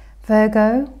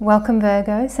Virgo. Welcome,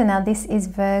 Virgo. So now this is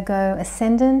Virgo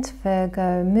Ascendant,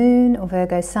 Virgo Moon, or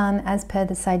Virgo Sun, as per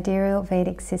the sidereal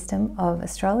Vedic system of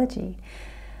astrology.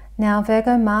 Now,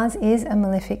 Virgo Mars is a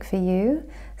malefic for you.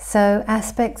 So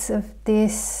aspects of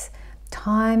this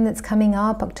time that's coming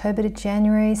up, October to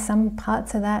January, some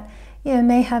parts of that,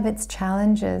 may have its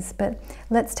challenges, but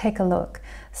let's take a look.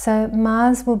 So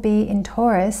Mars will be in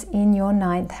Taurus in your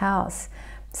 9th house.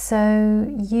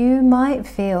 So you might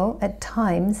feel at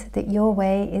times that your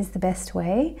way is the best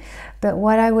way, but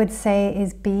what I would say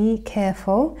is be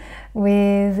careful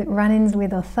with run-ins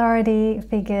with authority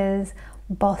figures,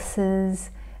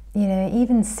 bosses,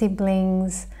 even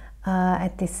siblings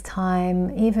at this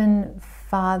time, even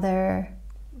father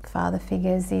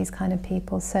figures, these kind of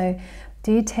people. So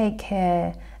do take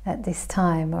care at this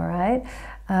time, all right?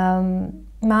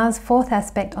 Mars 4th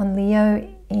aspect on Leo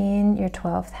in your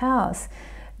 12th house.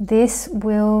 This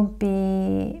will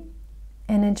be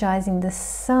energizing the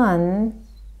Sun,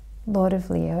 Lord of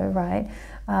Leo, right?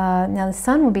 Now the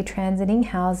Sun will be transiting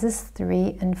houses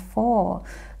 3 and 4.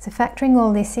 So factoring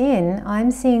all this in,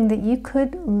 I'm seeing that you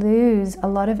could lose a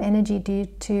lot of energy due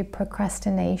to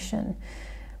procrastination.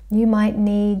 You might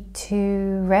need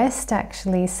to rest,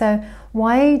 actually. So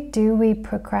why do we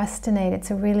procrastinate?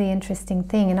 It's a really interesting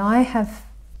thing. And I have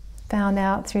found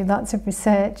out through lots of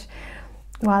research,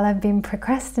 while I've been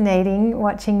procrastinating,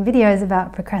 watching videos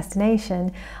about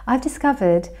procrastination, I've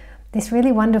discovered this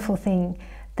really wonderful thing,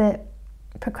 that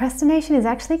procrastination is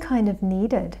actually kind of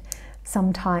needed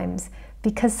sometimes,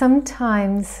 because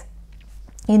sometimes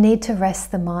you need to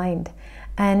rest the mind.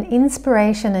 And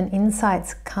inspiration and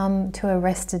insights come to a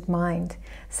rested mind.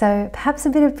 So perhaps a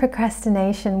bit of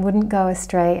procrastination wouldn't go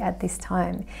astray at this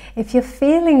time. If you're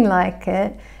feeling like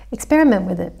it, experiment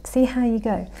with it, see how you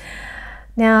go.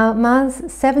 Now, Mars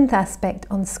 7th aspect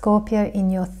on Scorpio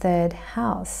in your 3rd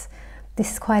house.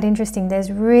 This is quite interesting.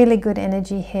 There's really good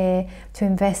energy here to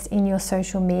invest in your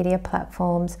social media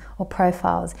platforms or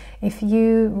profiles. If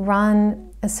you run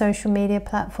a social media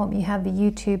platform, you have a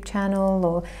YouTube channel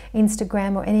or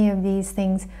Instagram or any of these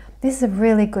things, this is a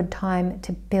really good time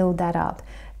to build that up.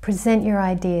 Present your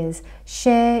ideas,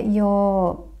 share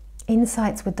your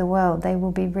insights with the world. They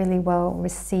will be really well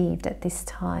received at this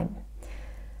time.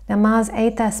 Now, Mars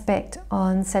 8th aspect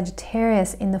on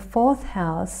Sagittarius in the 4th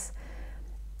house.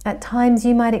 At times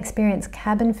you might experience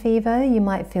cabin fever, you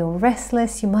might feel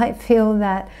restless, you might feel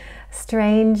that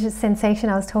strange sensation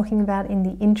I was talking about in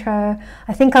the intro.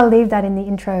 I think I'll leave that in the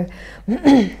intro.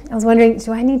 I was wondering,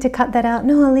 do I need to cut that out?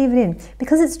 No, I'll leave it in,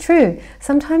 because it's true.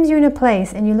 Sometimes you're in a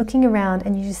place and you're looking around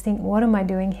and you just think, what am I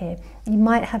doing here? You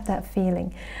might have that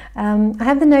feeling. I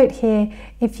have the note here,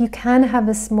 if you can have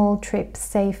a small trip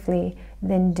safely,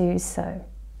 then do so.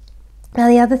 Now,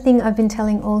 the other thing I've been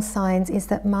telling all signs is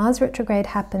that Mars retrograde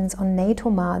happens on natal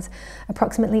Mars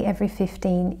approximately every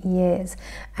 15 years.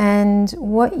 And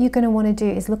what you're going to want to do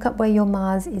is look up where your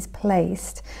Mars is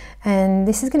placed. And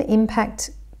this is going to impact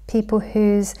people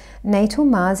whose natal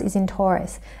Mars is in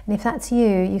Taurus. And if that's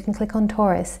you, you can click on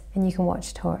Taurus and you can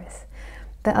watch Taurus.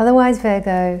 But otherwise,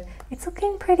 Virgo, it's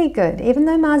looking pretty good. Even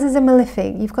though Mars is a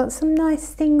malefic, you've got some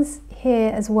nice things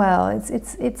here as well.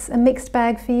 It's a mixed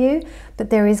bag for you, but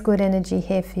there is good energy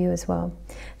here for you as well.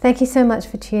 Thank you so much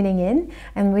for tuning in,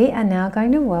 and we are now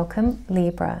going to welcome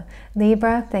Libra.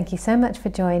 Libra, thank you so much for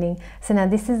joining. So now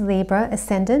this is Libra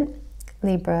Ascendant,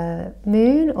 Libra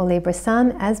Moon, or Libra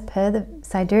Sun, as per the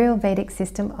sidereal Vedic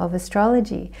system of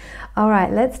astrology. All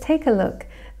right, let's take a look.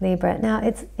 Libra. Now,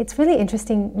 it's really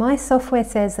interesting. My software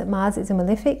says that Mars is a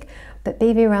malefic, but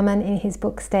B.V. Raman in his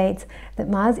book states that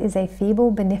Mars is a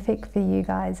feeble benefic for you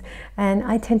guys. And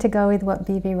I tend to go with what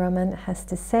B.V. Raman has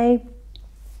to say.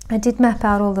 I did map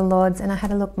out all the lords and I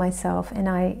had a look myself, and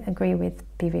I agree with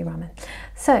B.V. Raman.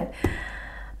 So,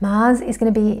 Mars is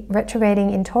going to be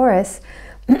retrograding in Taurus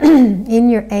in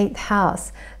your 8th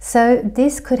house. So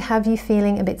this could have you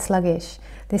feeling a bit sluggish.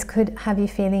 This could have you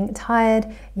feeling tired.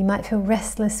 You might feel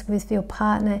restless with your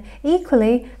partner.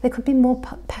 Equally, there could be more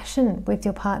passion with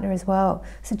your partner as well.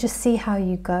 So just see how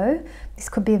you go. This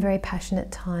could be a very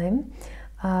passionate time.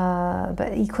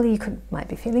 But equally, might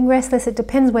be feeling restless. It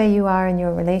depends where you are in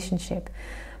your relationship.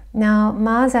 Now,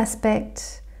 Mars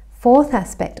aspect, 4th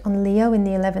aspect on Leo in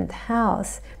the 11th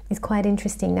house is quite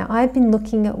interesting. Now, I've been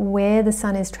looking at where the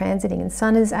Sun is transiting, and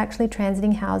Sun is actually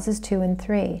transiting houses 2 and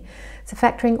 3. So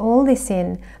factoring all this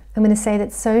in, I'm going to say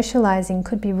that socializing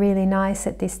could be really nice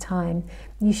at this time.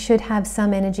 You should have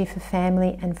some energy for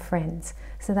family and friends.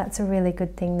 So that's a really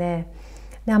good thing there.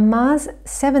 Now, Mars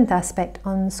 7th aspect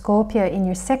on Scorpio in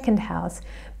your 2nd house,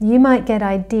 you might get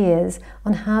ideas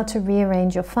on how to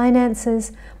rearrange your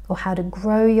finances or how to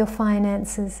grow your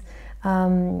finances.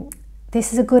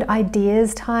 This is a good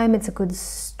ideas time. It's a good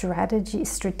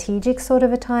strategic sort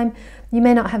of a time. You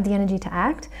may not have the energy to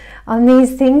act on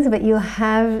these things, but you'll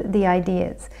have the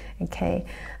ideas, okay?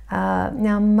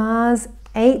 Now, Mars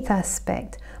 8th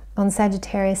aspect on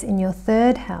Sagittarius in your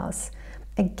 3rd house,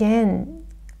 again,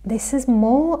 this is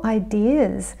more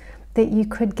ideas that you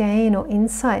could gain or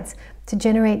insights to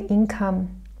generate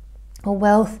income or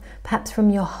wealth, perhaps from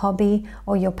your hobby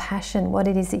or your passion, what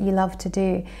it is that you love to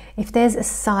do. If there's a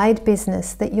side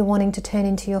business that you're wanting to turn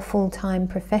into your full-time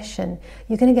profession,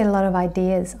 you're going to get a lot of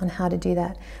ideas on how to do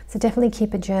that. So definitely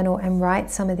keep a journal and write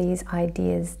some of these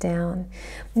ideas down.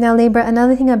 Now, Libra,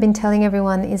 another thing I've been telling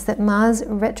everyone is that Mars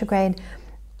retrograde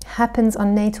happens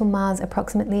on natal Mars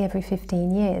approximately every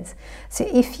 15 years. So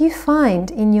if you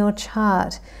find in your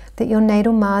chart that your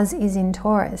natal Mars is in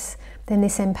Taurus, then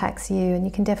this impacts you, and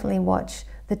you can definitely watch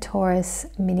the Taurus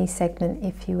mini segment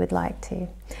if you would like to.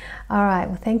 All right,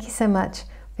 well, thank you so much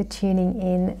for tuning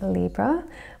in, Libra,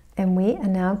 and we are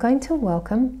now going to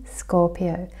welcome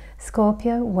Scorpio.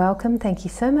 Scorpio, welcome. Thank you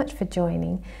so much for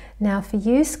joining. Now, for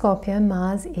you, Scorpio,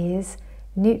 Mars is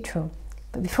neutral.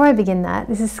 But before I begin that,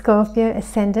 this is Scorpio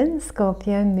Ascendant,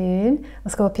 Scorpio Moon,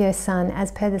 or Scorpio Sun, as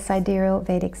per the sidereal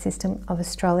Vedic system of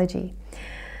astrology.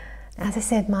 As I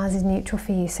said, Mars is neutral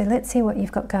for you, so let's see what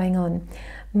you've got going on.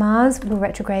 Mars will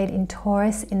retrograde in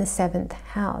Taurus in the 7th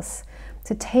house.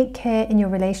 So take care in your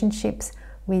relationships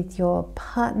with your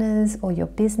partners or your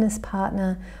business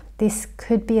partner. This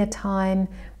could be a time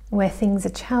where things are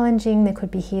challenging. There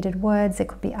could be heated words, there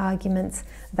could be arguments,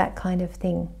 that kind of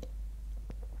thing.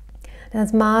 Now,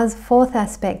 it's Mars 4th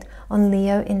aspect on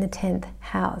Leo in the 10th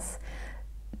house.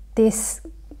 This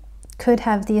could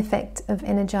have the effect of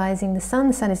energizing the Sun.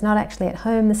 The Sun is not actually at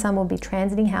home. The Sun will be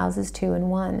transiting houses 2 and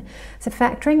 1. So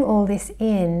factoring all this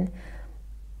in,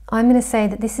 I'm going to say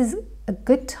that this is a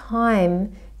good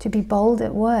time to be bold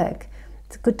at work.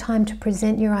 It's a good time to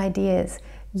present your ideas.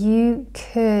 You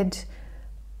could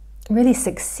really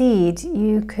succeed.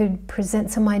 You could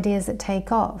present some ideas that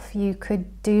take off. You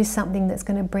could do something that's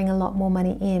going to bring a lot more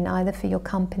money in, either for your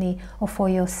company or for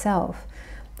yourself.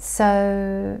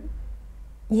 So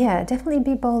yeah, definitely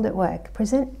be bold at work.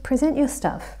 Present your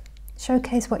stuff.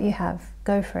 Showcase what you have.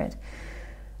 Go for it.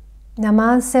 Now,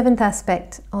 Mars 7th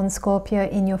aspect on Scorpio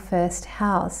in your 1st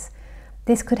house.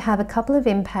 This could have a couple of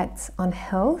impacts on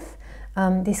health.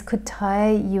 This could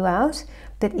tire you out,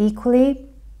 but equally,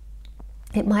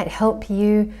 it might help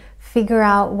you figure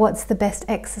out what's the best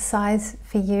exercise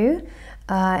for you,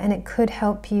 and it could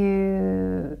help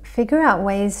you figure out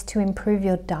ways to improve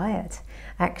your diet,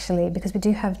 actually, because we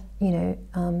do have,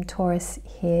 Taurus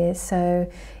here.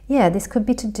 So yeah, this could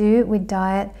be to do with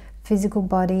diet, physical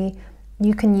body.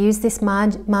 You can use this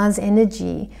Mars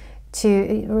energy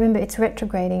to, remember, it's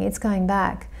retrograding, it's going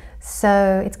back,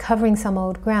 so it's covering some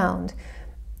old ground.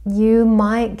 You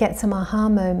might get some aha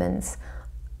moments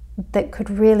that could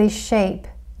really shape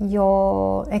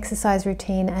your exercise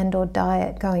routine and or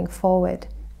diet going forward.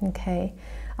 Okay,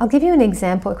 I'll give you an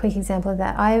example, a quick example of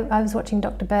that. I was watching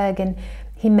Dr. Berg, and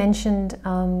he mentioned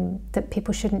that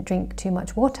people shouldn't drink too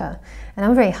much water, and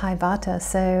I'm very high vata,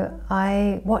 so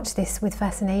I watched this with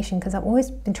fascination because I've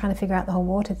always been trying to figure out the whole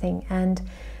water thing. And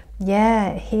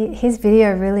yeah, his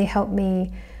video really helped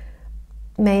me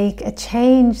make a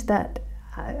change that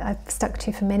I've stuck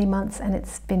to for many months, and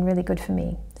it's been really good for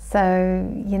me. So,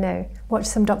 watch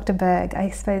some Dr. Berg,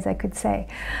 I suppose I could say.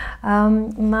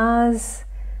 Mars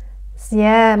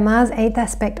Yeah, Mars 8th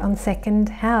aspect on 2nd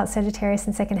house, Sagittarius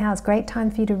in 2nd house. Great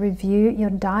time for you to review your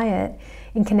diet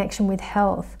in connection with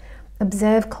health.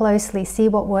 Observe closely, see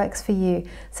what works for you.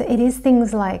 So it is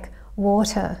things like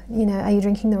water. You know, are you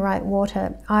drinking the right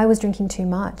water? I was drinking too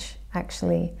much,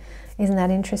 actually. Isn't that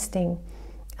interesting?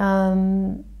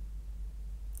 You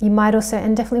might also,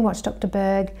 and definitely watch Dr.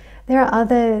 Berg.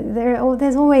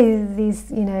 There's always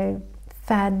these, you know,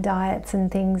 fad diets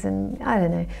and things, and I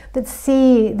don't know. But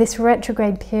see, this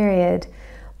retrograde period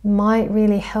might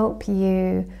really help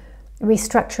you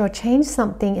restructure or change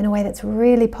something in a way that's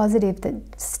really positive, that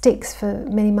sticks for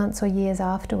many months or years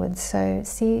afterwards. So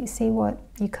see what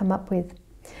you come up with.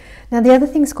 Now, the other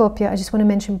thing, Scorpio, I just want to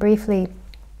mention briefly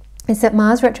is that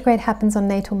Mars retrograde happens on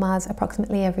natal Mars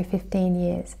approximately every 15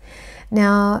 years.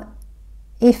 Now,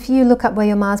 if you look up where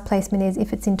your Mars placement is,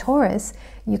 if it's in Taurus,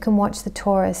 you can watch the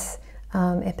Taurus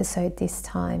episode this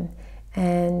time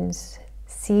and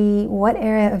see what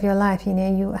area of your life, you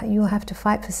know, you'll have to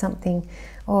fight for something,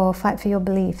 or fight for your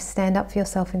beliefs, stand up for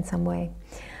yourself in some way.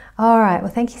 All right,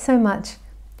 well, thank you so much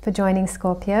for joining,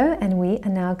 Scorpio, and we are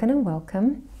now going to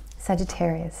welcome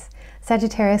Sagittarius.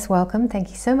 Sagittarius, welcome. Thank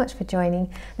you so much for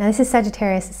joining. Now, this is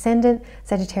Sagittarius Ascendant,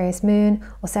 Sagittarius Moon,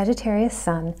 or Sagittarius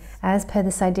Sun, as per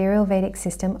the sidereal Vedic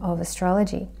system of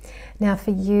astrology. Now,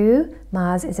 for you,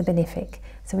 Mars is a benefic,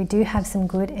 so we do have some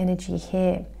good energy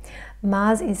here.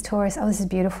 Mars is Taurus. Oh, this is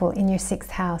beautiful. In your 6th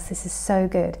house. This is so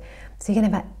good. So you're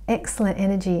going to have excellent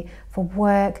energy for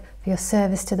work, for your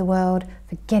service to the world,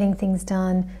 for getting things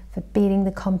done, for beating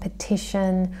the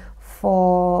competition,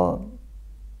 for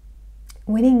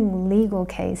winning legal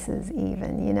cases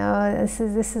even, you know.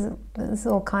 This is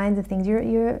all kinds of things.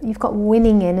 You've got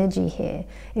winning energy here,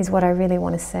 is what I really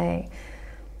want to say.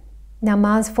 Now,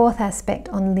 Mars 4th aspect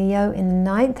on Leo in the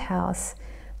 9th house.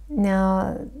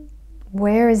 Now,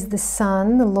 where is the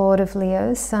Sun, the Lord of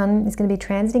Leo? Sun is going to be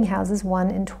transiting houses 1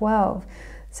 and 12.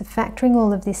 So factoring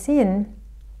all of this in,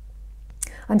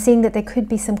 I'm seeing that there could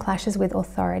be some clashes with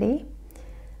authority.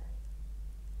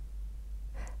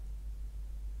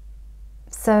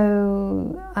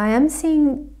 So I am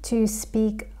seeing to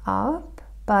speak up,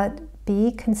 but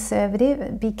be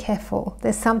conservative, be careful.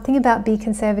 There's something about be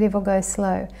conservative or go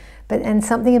slow, and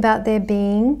something about there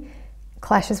being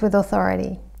clashes with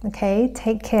authority. Okay,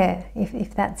 take care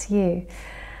if that's you.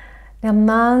 Now,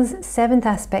 Mars 7th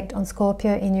aspect on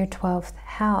Scorpio in your 12th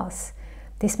house.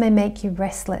 This may make you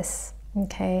restless,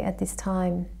 okay, at this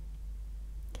time.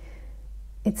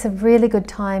 It's a really good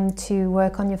time to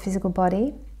work on your physical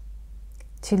body,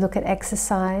 to look at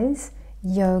exercise,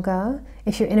 yoga.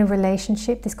 If you're in a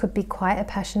relationship, this could be quite a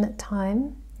passionate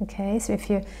time, okay? So if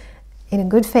you're in a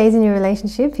good phase in your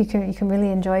relationship, you can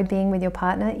really enjoy being with your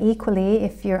partner. Equally,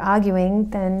 if you're arguing,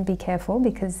 then be careful,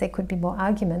 because there could be more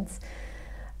arguments.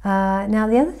 Now,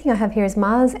 the other thing I have here is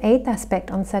Mars 8th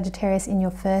aspect on Sagittarius in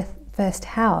your first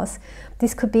house.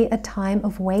 This could be a time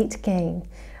of weight gain,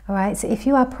 all right? So if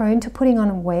you are prone to putting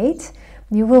on weight,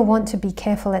 you will want to be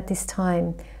careful at this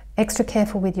time, extra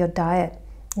careful with your diet.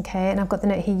 Okay, and I've got the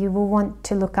note here, you will want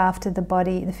to look after the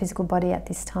body, the physical body at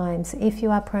this time. So if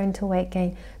you are prone to weight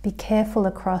gain, be careful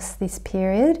across this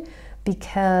period,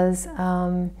 because,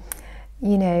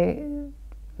 you know,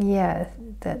 yeah,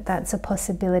 that's a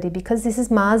possibility, because this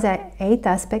is Mars 8th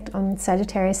aspect on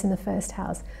Sagittarius in the 1st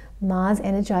house. Mars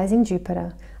energizing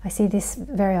Jupiter. I see this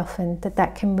very often,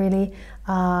 that can really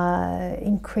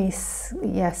increase,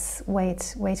 yes,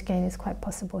 weight gain is quite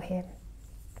possible here.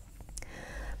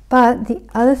 But the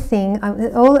other thing,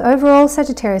 overall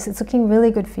Sagittarius, it's looking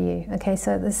really good for you. Okay,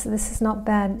 so this is not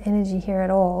bad energy here at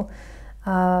all.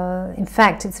 In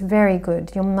fact, it's very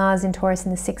good. Your Mars in Taurus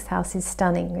in the 6th house is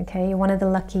stunning. Okay, you're one of the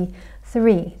lucky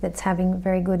 3 that's having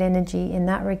very good energy in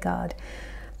that regard.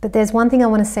 But there's one thing I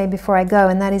want to say before I go,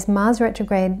 and that is Mars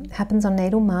retrograde happens on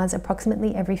natal Mars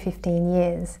approximately every 15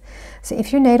 years. So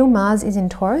if your natal Mars is in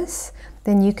Taurus,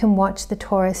 then you can watch the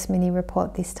Taurus mini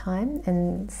report this time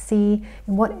and see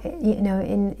what, you know,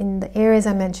 in the areas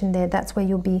I mentioned there, that's where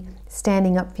you'll be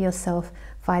standing up for yourself,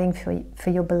 fighting for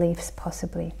your beliefs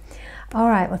possibly. All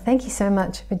right, well, thank you so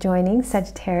much for joining,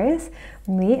 Sagittarius.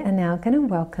 We are now going to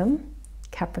welcome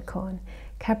Capricorn.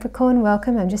 Capricorn,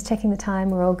 welcome. I'm just checking the time,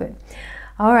 we're all good.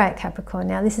 All right, Capricorn.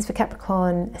 Now this is for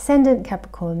Capricorn Ascendant,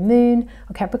 Capricorn Moon,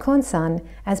 or Capricorn Sun,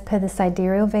 as per the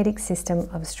sidereal Vedic system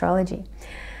of astrology.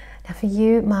 Now for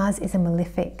you, Mars is a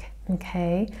malefic,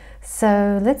 okay?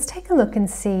 So let's take a look and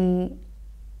see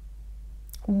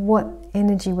what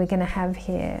energy we're going to have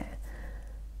here,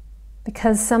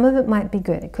 because some of it might be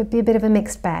good. It could be a bit of a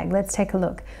mixed bag. Let's take a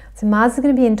look. So Mars is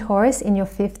going to be in Taurus in your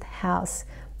 5th house.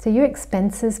 So your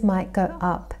expenses might go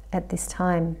up at this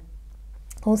time.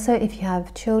 Also, if you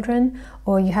have children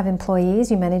or you have employees,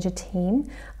 you manage a team,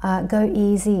 go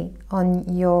easy on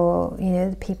your,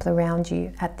 the people around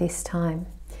you at this time.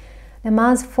 Now,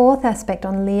 Mars' fourth aspect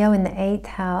on Leo in the 8th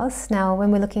house. Now, when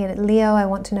we're looking at Leo, I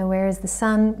want to know where is the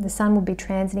Sun. The Sun will be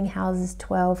transiting houses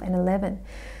 12 and 11.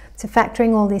 So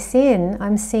factoring all this in,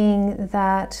 I'm seeing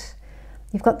that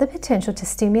you've got the potential to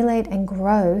stimulate and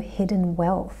grow hidden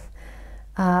wealth.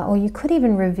 Or you could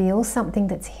even reveal something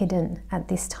that's hidden at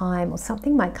this time, or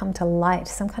something might come to light,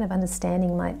 some kind of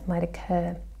understanding might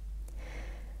occur.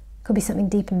 Could be something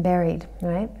deep and buried,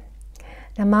 right?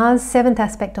 Now, Mars' 7th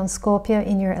aspect on Scorpio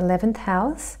in your 11th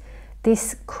house.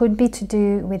 This could be to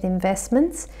do with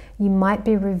investments. You might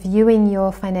be reviewing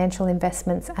your financial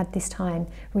investments at this time,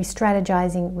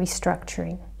 re-strategizing,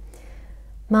 restructuring.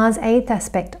 Mars' 8th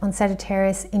aspect on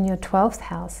Sagittarius in your 12th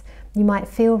house. You might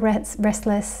feel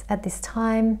restless at this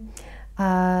time.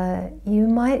 You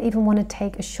might even want to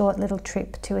take a short little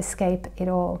trip to escape it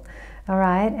all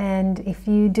right? And if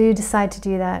you do decide to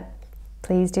do that,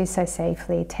 please do so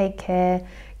safely. Take care,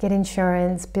 get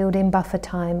insurance, build in buffer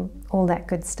time, all that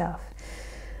good stuff.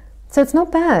 So it's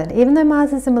not bad. Even though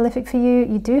Mars is a malefic for you,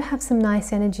 you do have some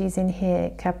nice energies in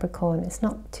here, Capricorn. It's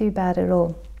not too bad at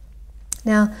all.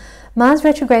 Now, Mars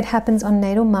retrograde happens on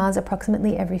natal Mars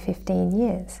approximately every 15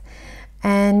 years.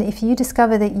 And if you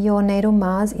discover that your natal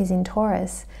Mars is in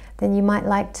Taurus, then you might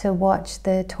like to watch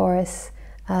the Taurus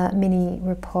mini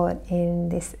report in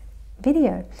this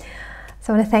video.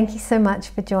 So I want to thank you so much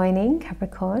for joining,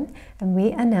 Capricorn, and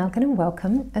we are now going to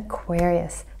welcome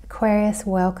Aquarius. Aquarius,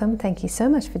 welcome. Thank you so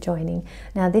much for joining.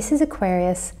 Now, this is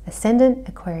Aquarius Ascendant,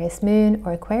 Aquarius Moon,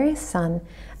 or Aquarius Sun,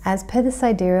 as per the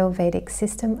sidereal Vedic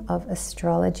system of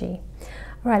astrology.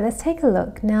 All right, let's take a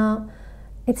look. Now,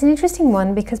 it's an interesting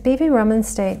one because B.V. Raman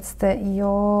states that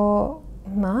your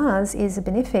Mars is a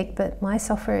benefic, but my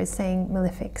software is saying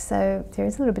malefic. So there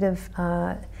is a little bit of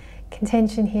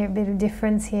contention here, a bit of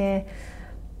difference here.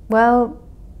 Well,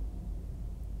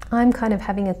 I'm kind of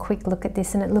having a quick look at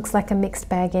this and it looks like a mixed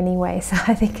bag anyway, so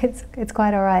I think it's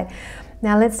quite all right.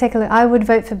 Now let's take a look. I would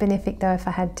vote for benefic though if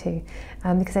I had to,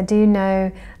 because I do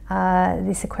know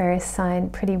this Aquarius sign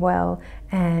pretty well,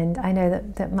 and I know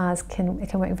that Mars can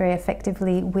work very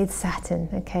effectively with Saturn,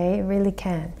 okay? It really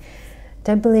can.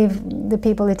 Don't believe the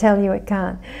people who tell you it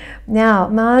can't. Now,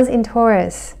 Mars in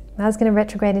Taurus. Mars is going to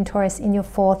retrograde in Taurus in your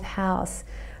 4th house.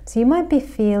 So you might be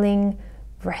feeling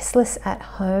restless at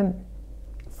home.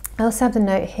 I also have the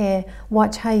note here,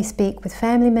 watch how you speak with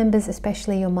family members,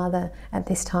 especially your mother at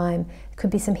this time. It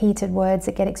could be some heated words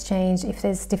that get exchanged. If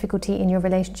there's difficulty in your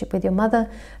relationship with your mother,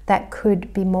 that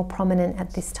could be more prominent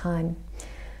at this time.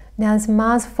 Now, there's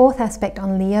Mars' 4th aspect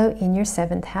on Leo in your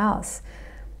 7th house.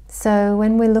 So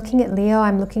when we're looking at Leo,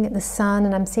 I'm looking at the Sun,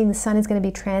 and I'm seeing the Sun is going to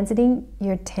be transiting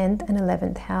your 10th and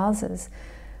 11th houses.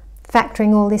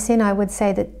 Factoring all this in, I would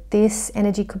say that this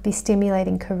energy could be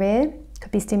stimulating career,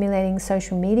 could be stimulating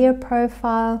social media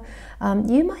profile.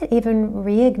 You might even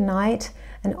reignite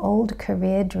an old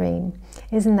career dream.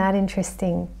 Isn't that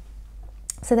interesting?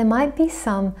 So there might be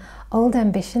some old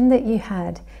ambition that you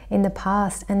had in the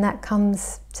past, and that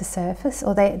comes to surface,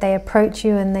 or they approach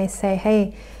you and they say,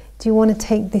 hey, do you want to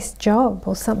take this job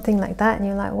or something like that? And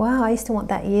you're like, wow, I used to want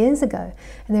that years ago,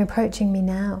 and they're approaching me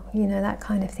now. You know, that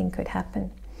kind of thing could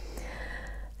happen.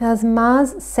 Now, there's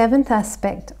Mars' 7th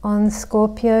aspect on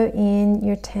Scorpio in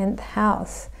your 10th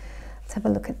house. Let's have a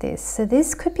look at this. So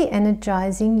this could be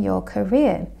energizing your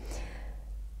career.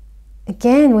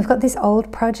 Again, we've got this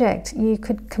old project. You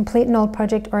could complete an old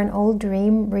project, or an old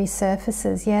dream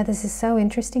resurfaces. Yeah, this is so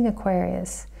interesting,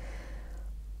 Aquarius.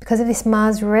 Because of this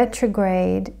Mars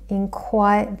retrograde in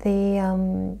quite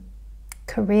the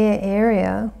career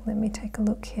area. Let me take a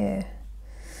look here.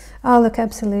 Oh, look,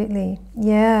 absolutely.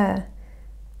 Yeah.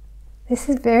 This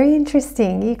is very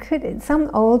interesting. You could, some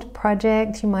old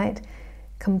project you might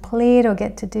complete or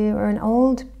get to do, or an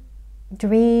old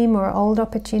dream or old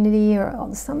opportunity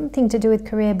or something to do with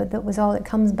career, but that was all, it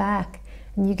comes back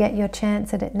and you get your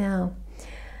chance at it now.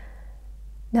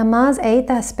 Now, Mars' 8th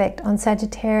aspect on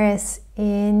Sagittarius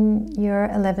in your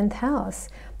 11th house.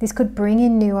 This could bring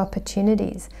in new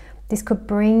opportunities. This could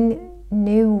bring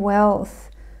new wealth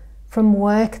from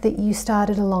work that you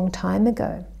started a long time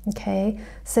ago. Okay,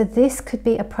 so this could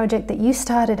be a project that you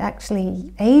started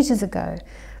actually ages ago,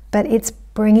 but it's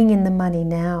bringing in the money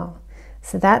now.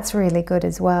 So that's really good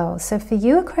as well. So for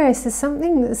you, Aquarius, there's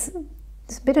something, there's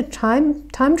a bit of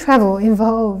time travel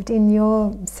involved in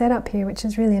your setup here, which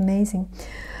is really amazing.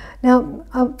 Now,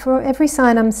 for every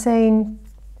sign, I'm saying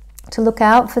to look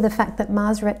out for the fact that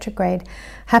Mars retrograde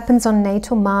happens on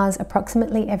natal Mars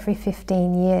approximately every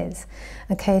 15 years.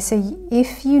 Okay, so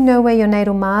if you know where your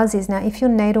natal Mars is, now if your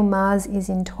natal Mars is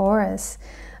in Taurus,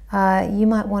 you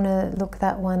might want to look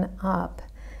that one up,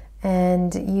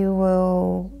 and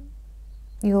you'll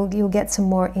get some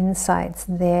more insights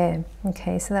there.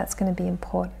 Okay, so that's going to be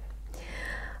important.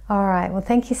 All right, well,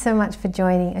 thank you so much for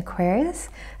joining Aquarius,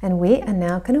 and we are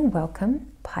now going to welcome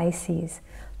Pisces.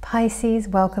 Pisces,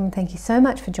 welcome. Thank you so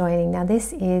much for joining. Now,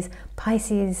 this is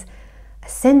Pisces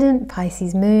Ascendant,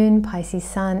 Pisces Moon, Pisces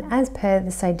Sun, as per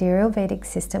the sidereal Vedic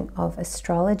system of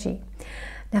astrology.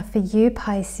 Now, for you,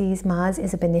 Pisces, Mars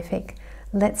is a benefic.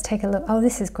 Let's take a look. Oh,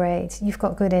 this is great. You've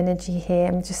got good energy here.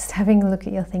 I'm just having a look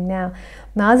at your thing now.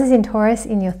 Mars is in Taurus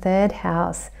in your 3rd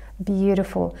house.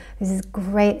 Beautiful. This is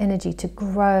great energy to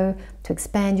grow, to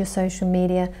expand your social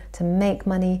media, to make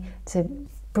money, to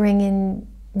bring in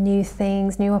new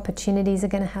things, new opportunities are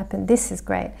going to happen. This is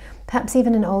great. Perhaps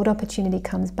even an old opportunity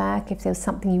comes back if there was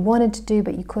something you wanted to do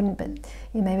but you couldn't, but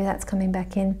maybe that's coming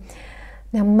back in.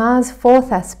 Now, Mars'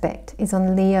 4th aspect is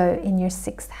on Leo in your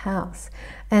 6th house.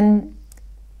 And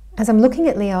as I'm looking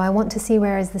at Leo, I want to see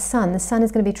where is the Sun. The Sun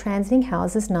is going to be transiting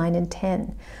houses 9 and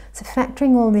 10. So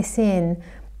factoring all this in,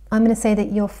 I'm going to say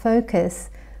that your focus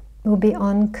will be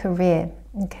on career.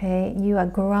 Okay, you are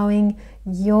growing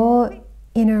your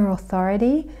inner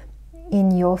authority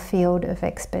in your field of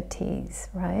expertise,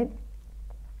 right?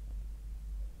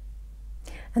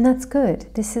 And that's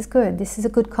good. This is good. This is a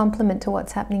good complement to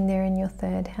what's happening there in your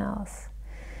 3rd house.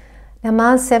 Now,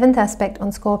 Mars' 7th aspect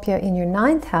on Scorpio in your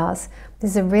 9th house,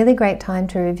 this is a really great time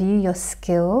to review your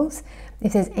skills.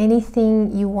 If there's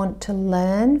anything you want to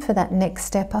learn for that next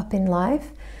step up in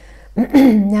life,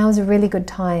 now is a really good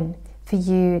time for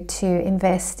you to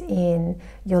invest in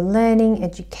your learning,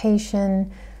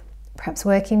 education, perhaps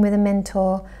working with a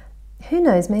mentor. Who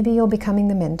knows, maybe you're becoming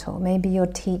the mentor. Maybe you're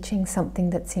teaching something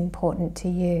that's important to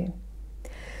you.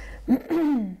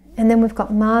 And then we've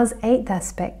got Mars' 8th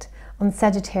aspect on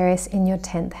Sagittarius in your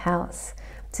 10th house.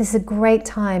 So this is a great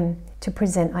time to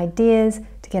present ideas,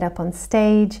 to get up on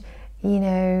stage,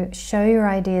 show your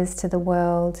ideas to the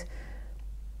world.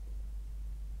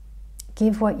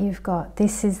 Give what you've got.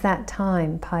 This is that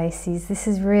time, Pisces. This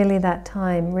is really that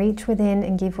time. Reach within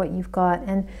and give what you've got.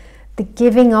 And the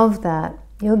giving of that,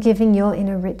 you're giving your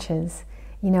inner riches.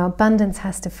 Abundance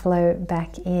has to flow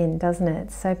back in, doesn't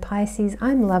it? So Pisces,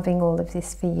 I'm loving all of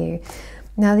this for you.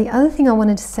 Now, the other thing I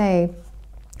wanted to say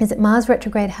is that Mars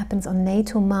retrograde happens on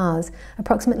natal Mars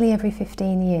approximately every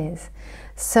 15 years.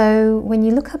 So when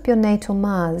you look up your natal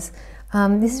Mars,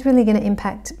 this is really going to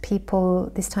impact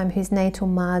people this time whose natal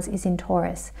Mars is in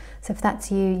Taurus. So if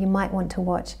that's you, you might want to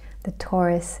watch the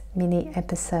Taurus mini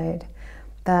episode.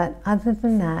 But other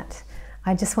than that,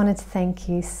 I just wanted to thank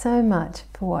you so much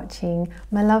for watching,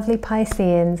 my lovely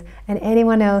Pisceans, and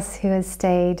anyone else who has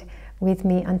stayed with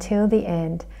me until the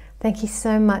end. Thank you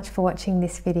so much for watching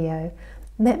this video.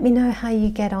 Let me know how you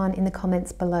get on in the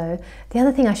comments below. The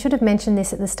other thing, I should have mentioned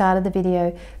this at the start of the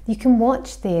video, you can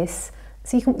watch this.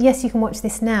 So you can watch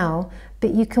this now,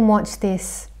 but you can watch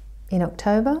this in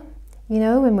October,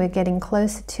 when we're getting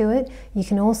closer to it. You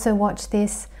can also watch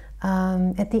this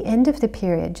at the end of the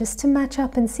period, just to match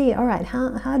up and see, all right,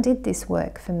 how did this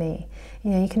work for me?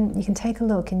 You can take a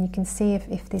look and you can see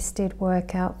if this did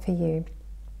work out for you.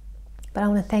 But I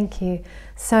want to thank you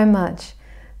so much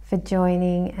for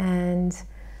joining, and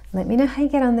let me know how you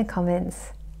get on in the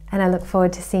comments, and I look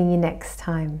forward to seeing you next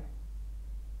time.